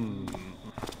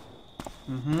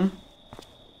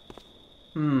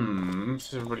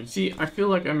 So everybody. See, I feel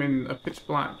like I'm in a pitch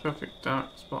black, perfect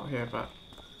dark spot here, but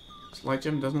this light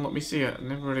gem doesn't let me see it,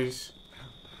 and everybody's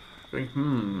going,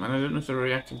 and I don't know if they're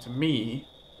reacting to me,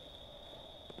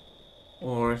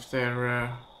 or if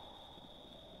they're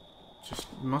just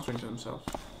muttering to himself.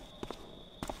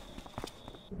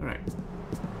 Alright.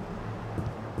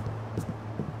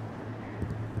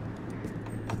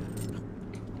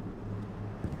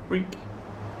 Freak.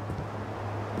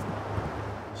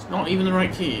 It's not even the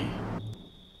right key.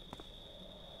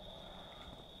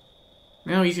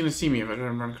 Now he's gonna see me if I try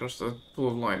and run across the pool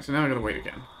of light, so now I gotta wait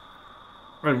again.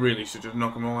 I really should just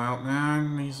knock them all out.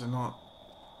 Nah, these are not.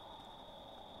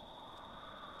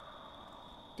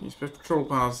 These patrol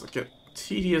paths that get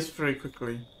tedious very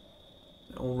quickly.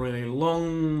 They're all really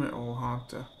long, they're all hard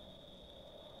to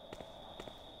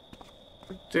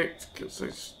predict because they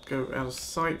just go out of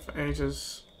sight for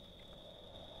ages.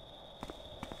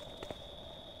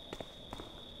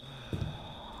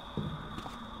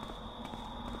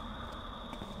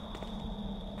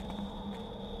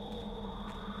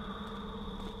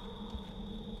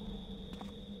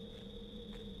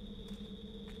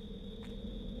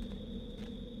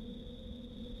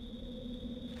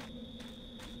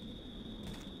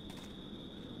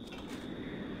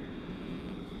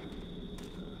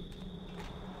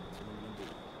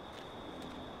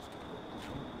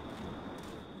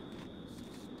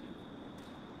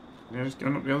 Yeah, just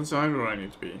going up the other side where I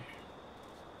need to be.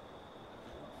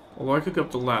 Although I could go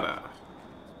up the ladder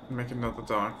and make another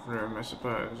dark room, I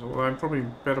suppose. Although I'm probably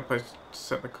better place to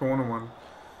set the corner one.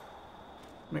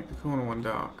 Make the corner one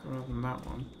dark rather than that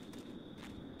one.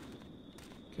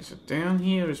 Okay, so down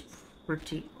here is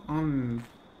pretty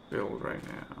unfilled right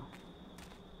now.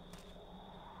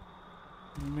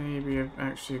 Maybe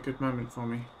actually a good moment for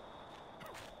me.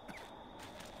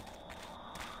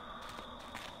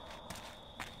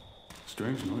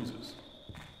 Strange noises.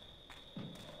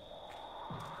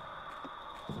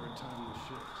 Third time in the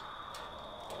shift.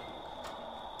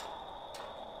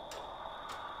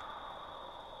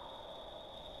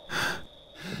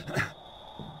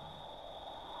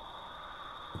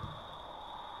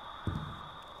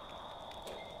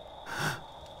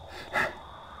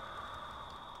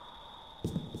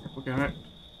 Look at it.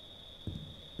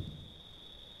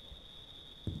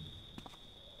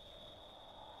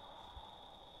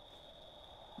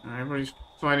 Everybody's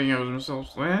fighting over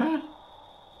themselves there.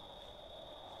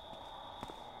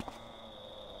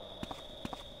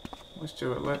 Let's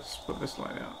do it. Let's put this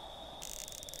light out.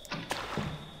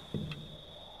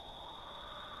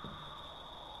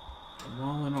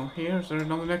 While we're not here, is there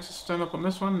another Nexus stand up on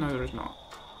this one? No, there is not.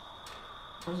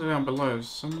 What is it down below?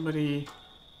 Somebody...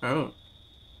 Oh.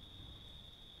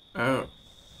 Oh.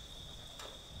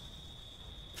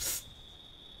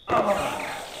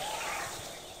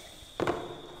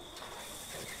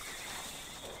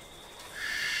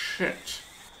 Shit.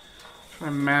 Try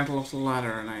and mantle off the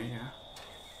ladder and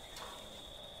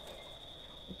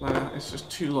the ladder is just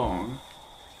too long.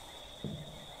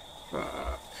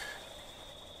 Fuck.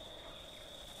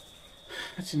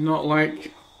 I do not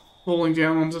like falling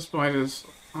down onto spiders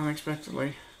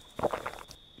unexpectedly.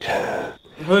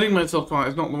 Hurting myself part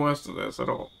is not the worst of this at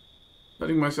all.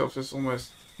 Hurting myself is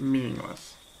almost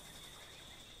meaningless.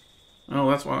 Oh,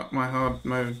 that's what my hard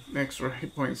mode extra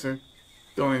hit points have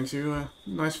gone into. A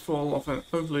nice fall off an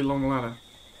overly long ladder.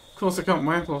 Of course I can't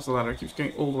mantle off the ladder, it keeps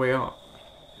going all the way up.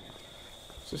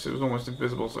 It's just it was almost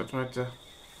invisible, so I tried to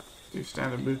do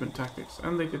standard movement tactics,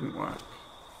 and they didn't work.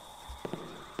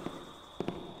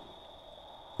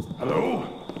 Hello?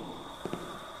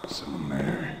 Someone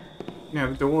there? Yeah,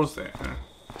 the door's there.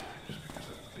 Just because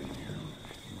I've been here.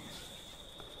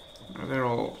 Oh, they're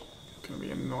all gonna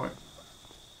be annoyed.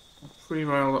 Pretty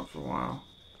riled up for a while.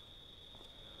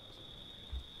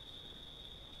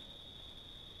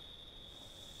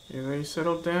 Yeah, they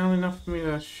settled down enough for me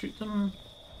to shoot them?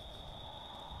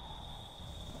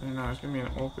 I don't know, it's gonna be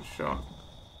an awkward shot.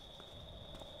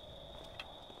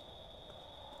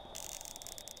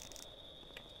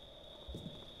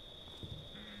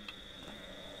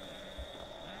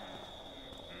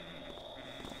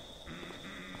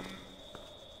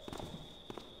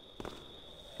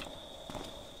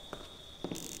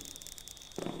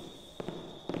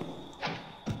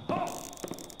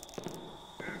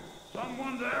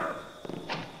 Someone there?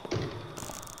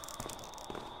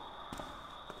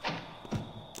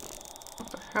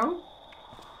 What the hell?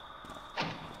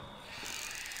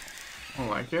 I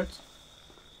like it.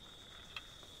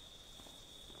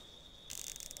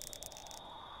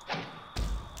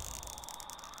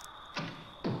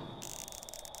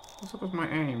 What's up with my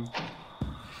aim?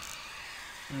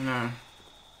 No.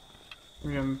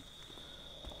 Maybe I'm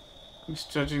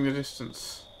misjudging the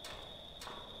distance.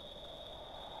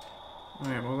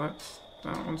 Alright, well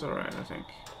that one's alright, I think.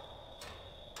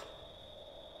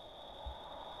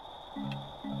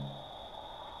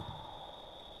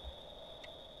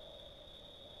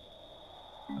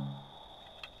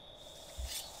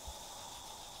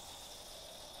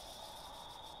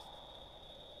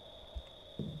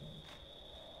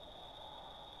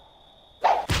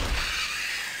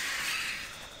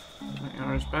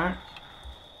 items back.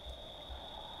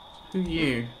 Who are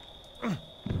you?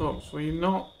 Corpse. Well, you're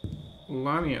not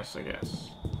Lanius, I guess. Is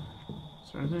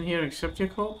there anything here except your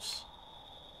corpse?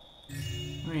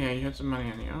 Oh yeah, you had some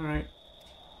money on you. Alright.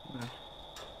 No.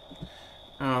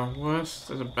 Oh, worse.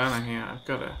 There's a banner here. I've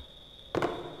got to...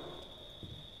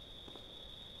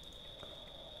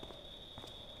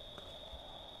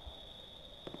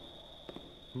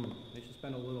 They should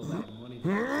spend a little of that money to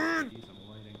get decent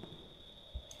lighting.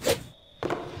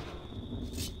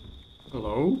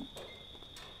 Hello?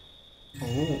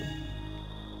 Oh.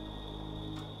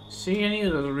 See, I knew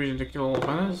there was a reason to kill all the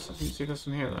banners. I didn't see this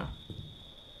in here, though.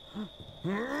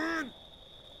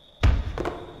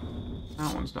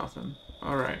 That one's nothing.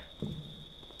 Alright.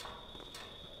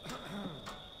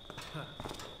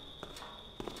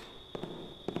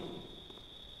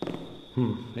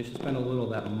 They should spend a little of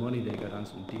that money they got on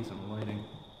some decent lighting.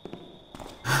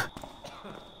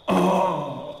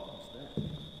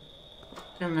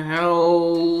 In the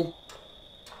hell?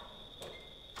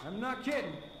 I'm not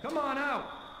kidding. Come on out.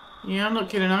 Yeah, I'm not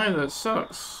kidding either. It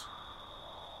sucks.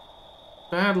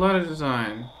 Bad letter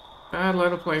design. Bad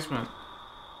letter placement.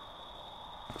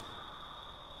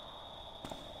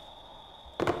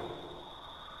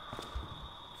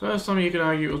 First time you could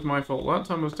argue it was my fault. That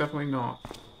time was definitely not.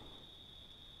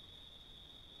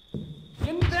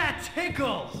 And that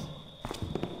tickles!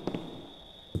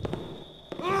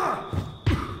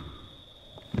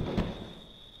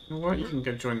 You know what? You can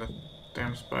go join the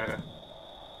damn spider.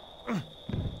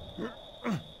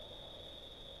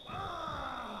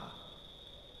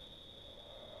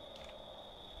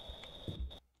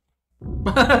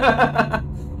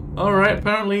 Alright,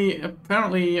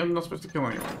 apparently I'm not supposed to kill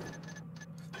anyone.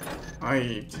 I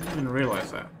didn't even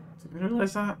realize that. Did you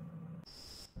realize that?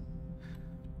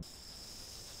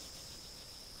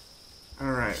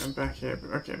 Alright, I'm back here.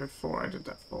 Okay, before I did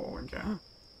that fall again.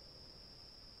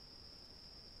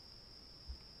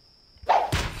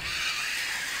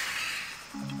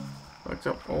 Collect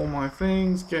up all my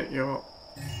things, get your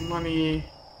money.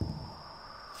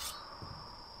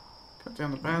 Cut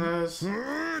down the banners.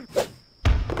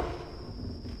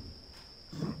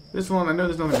 This one, I know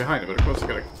there's nothing behind it, but of course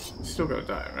you still gotta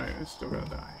die, right? It's still gotta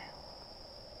die.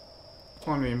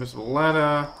 Climb the invisible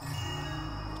ladder.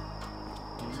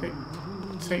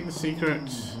 Take the secret.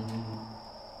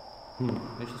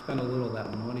 They should spend a little of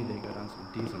that money they got on some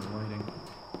decent lighting.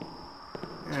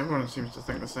 Yeah, everyone seems to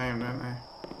think the same, don't they?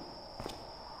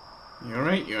 You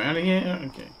alright? You out of here?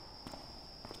 Okay.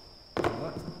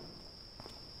 What?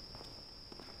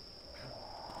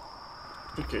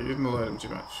 Okay, you didn't alert him too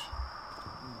much.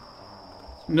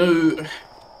 No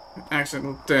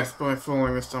accidental death by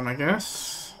falling this time, I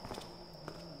guess.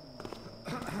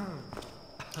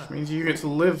 Which means you get to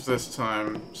live this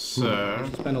time, They sir.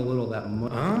 should spend a little of that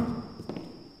money. Huh?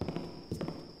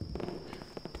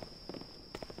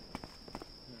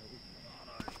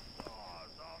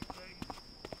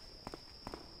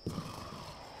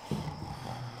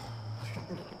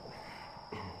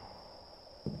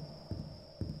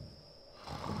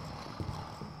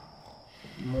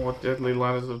 More deadly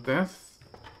ladders of death.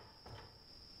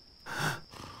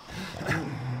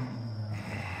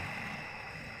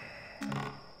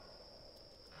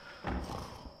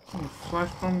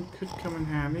 Flash bomb could come in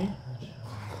handy.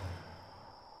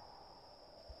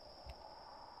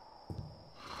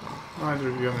 Neither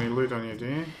of you have any loot on you, do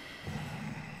you?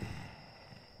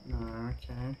 No,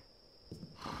 okay.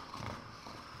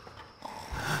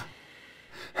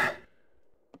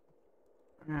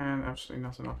 And absolutely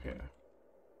nothing up here.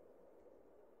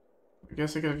 I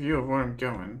guess I get a view of where I'm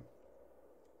going.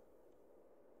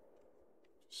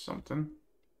 Something.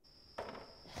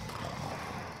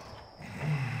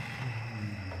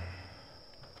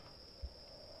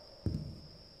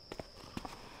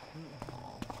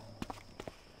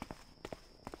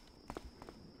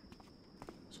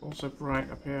 It's also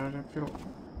bright up here. I don't feel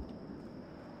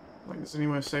like there's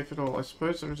anywhere safe at all. I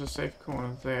suppose there is a safe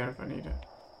corner there if I need it.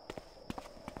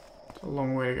 It's a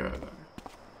long way to go though.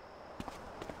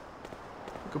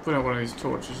 I could put out one of these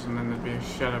torches and then there'd be a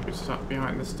shadow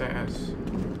behind the stairs.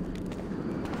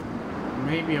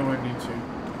 Maybe I won't need to.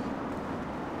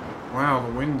 Wow,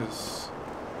 the wind is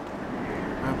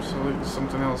absolutely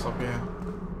something else up here.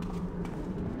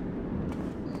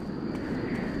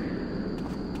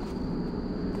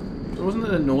 So wasn't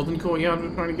it the northern courtyard we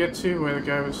were trying to get to, where the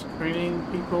guy was training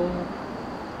people?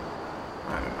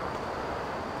 I don't know.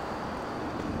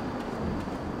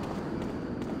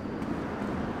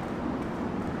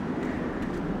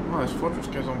 Wow, this fortress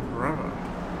goes on forever.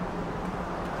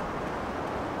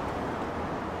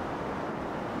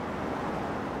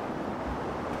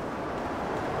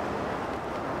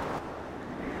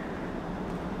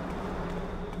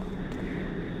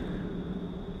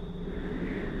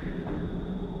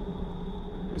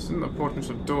 This isn't the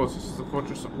Fortress of Doors, this is the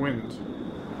Fortress of Wind.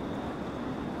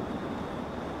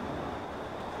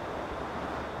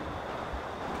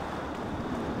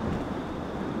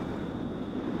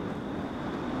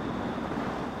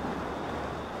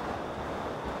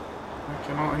 I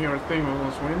cannot hear a thing with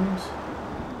all this wind.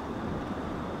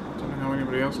 I don't know how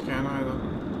anybody else can either.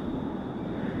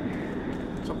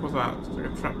 What's up with that? It's like a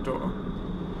trapdoor.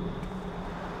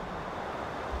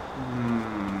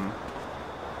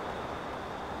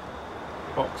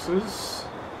 Boxes.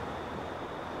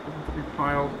 Looking to be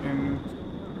piled in.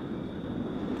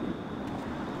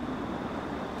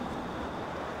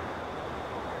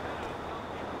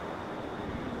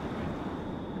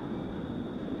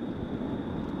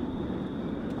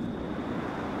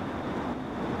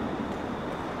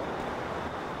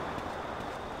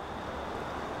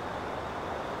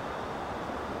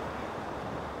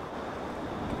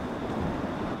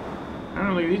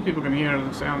 Apparently these people can hear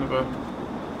the sound of a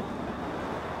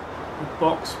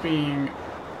box being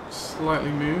slightly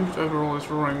moved over all this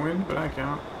roaring wind, but I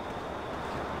can't.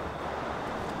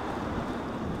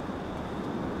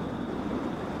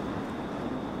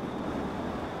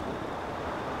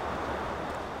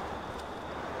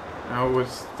 Oh,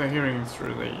 it's they're hearing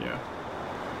through the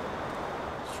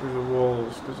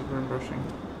walls because of room brushing.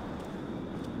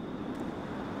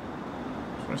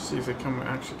 Just want to see if they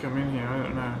actually come in here. I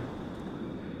don't know.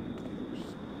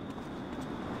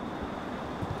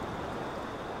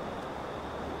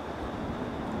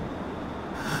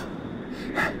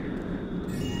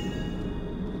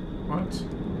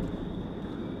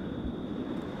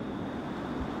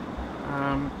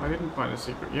 I didn't find a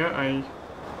secret yet. I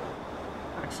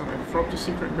accidentally dropped a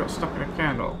secret and got stuck in a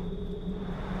candle.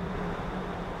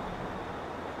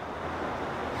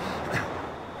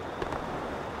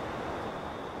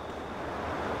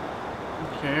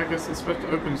 Okay, I guess it's supposed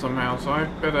to open somehow, so I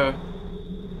better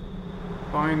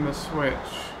find the switch.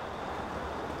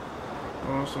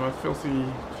 Oh, some a filthy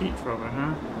cheat from it,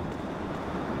 huh?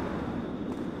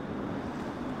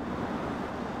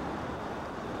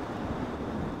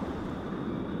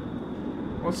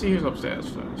 Let's see who's upstairs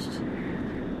first.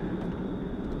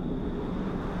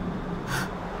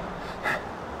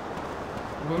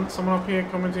 Wasn't someone up here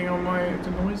commenting on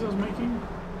the noise I was making?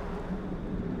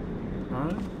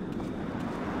 No?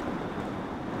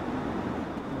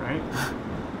 Right.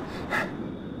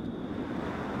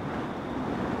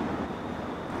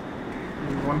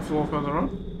 Maybe one floor further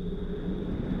up?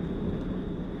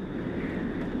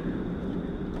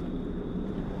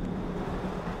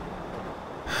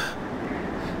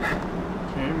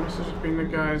 Must have just been the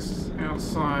guys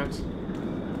outside.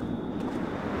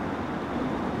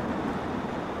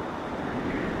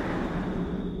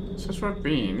 It's just where I've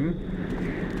been.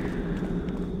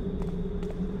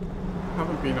 I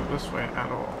haven't been up this way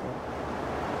at all.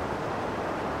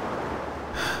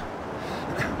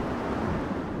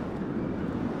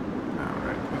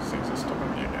 Alright, these things are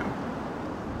stopping me again.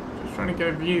 Just trying to get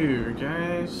a view,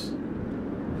 guys.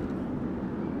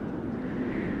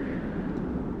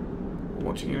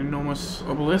 Watching an enormous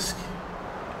obelisk.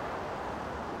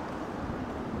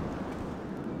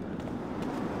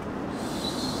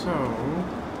 So...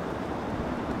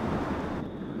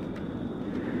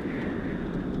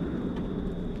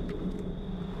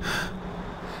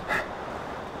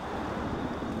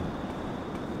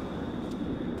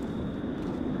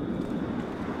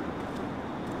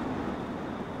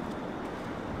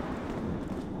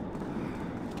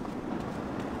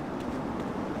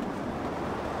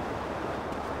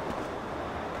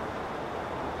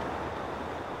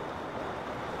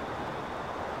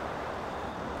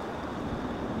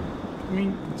 I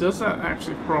mean, does that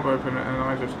actually prop open it and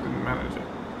I just didn't manage it?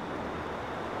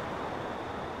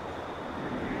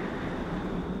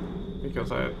 Because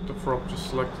the prop just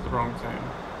selected the wrong thing.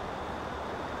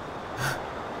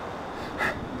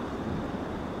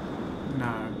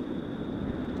 No.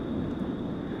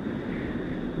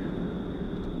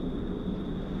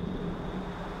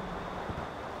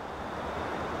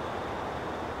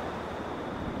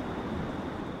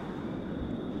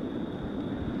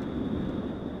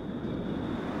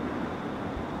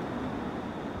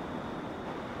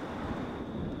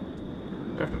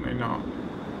 Definitely not.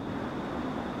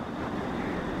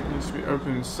 It needs to be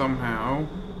opened somehow.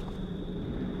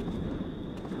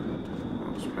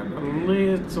 I'll spend a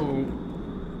little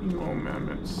few more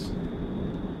moments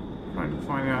trying to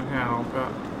find out how,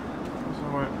 but I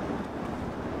won't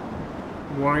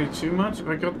worry too much. If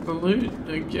I got the loot,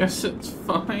 I guess it's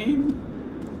fine.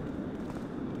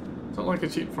 It's not like a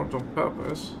cheat prompt on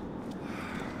purpose.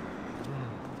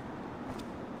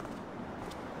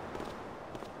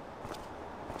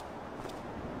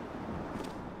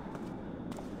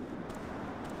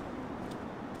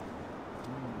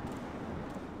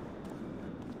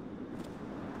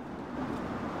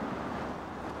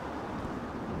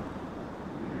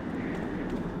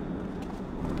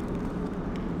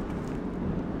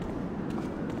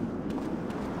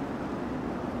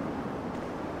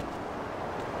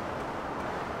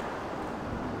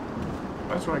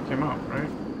 That's where I came up, right?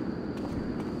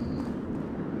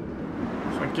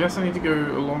 So I guess I need to go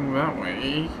along that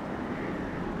way.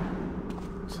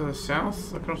 To the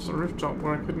south, across the rooftop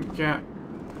where I couldn't get.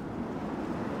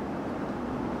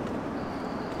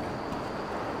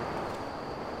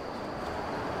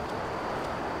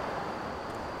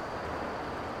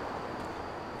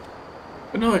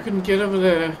 But no, I couldn't get over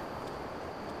there.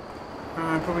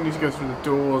 I probably need to go through the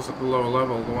doors at the lower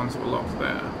level, the ones that were locked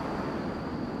there.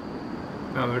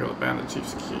 Now that I've got the Bandit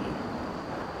Chief's key.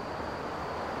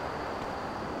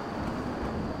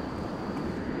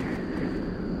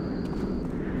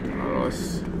 Oh,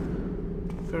 it's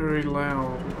very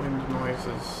loud wind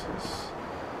noises. It's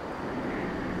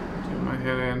doing my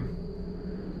head in.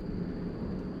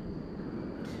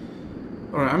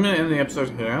 Alright, I'm going to end the episode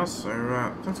here, so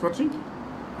thanks for watching.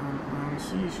 And I'll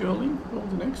see you shortly for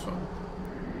the next one.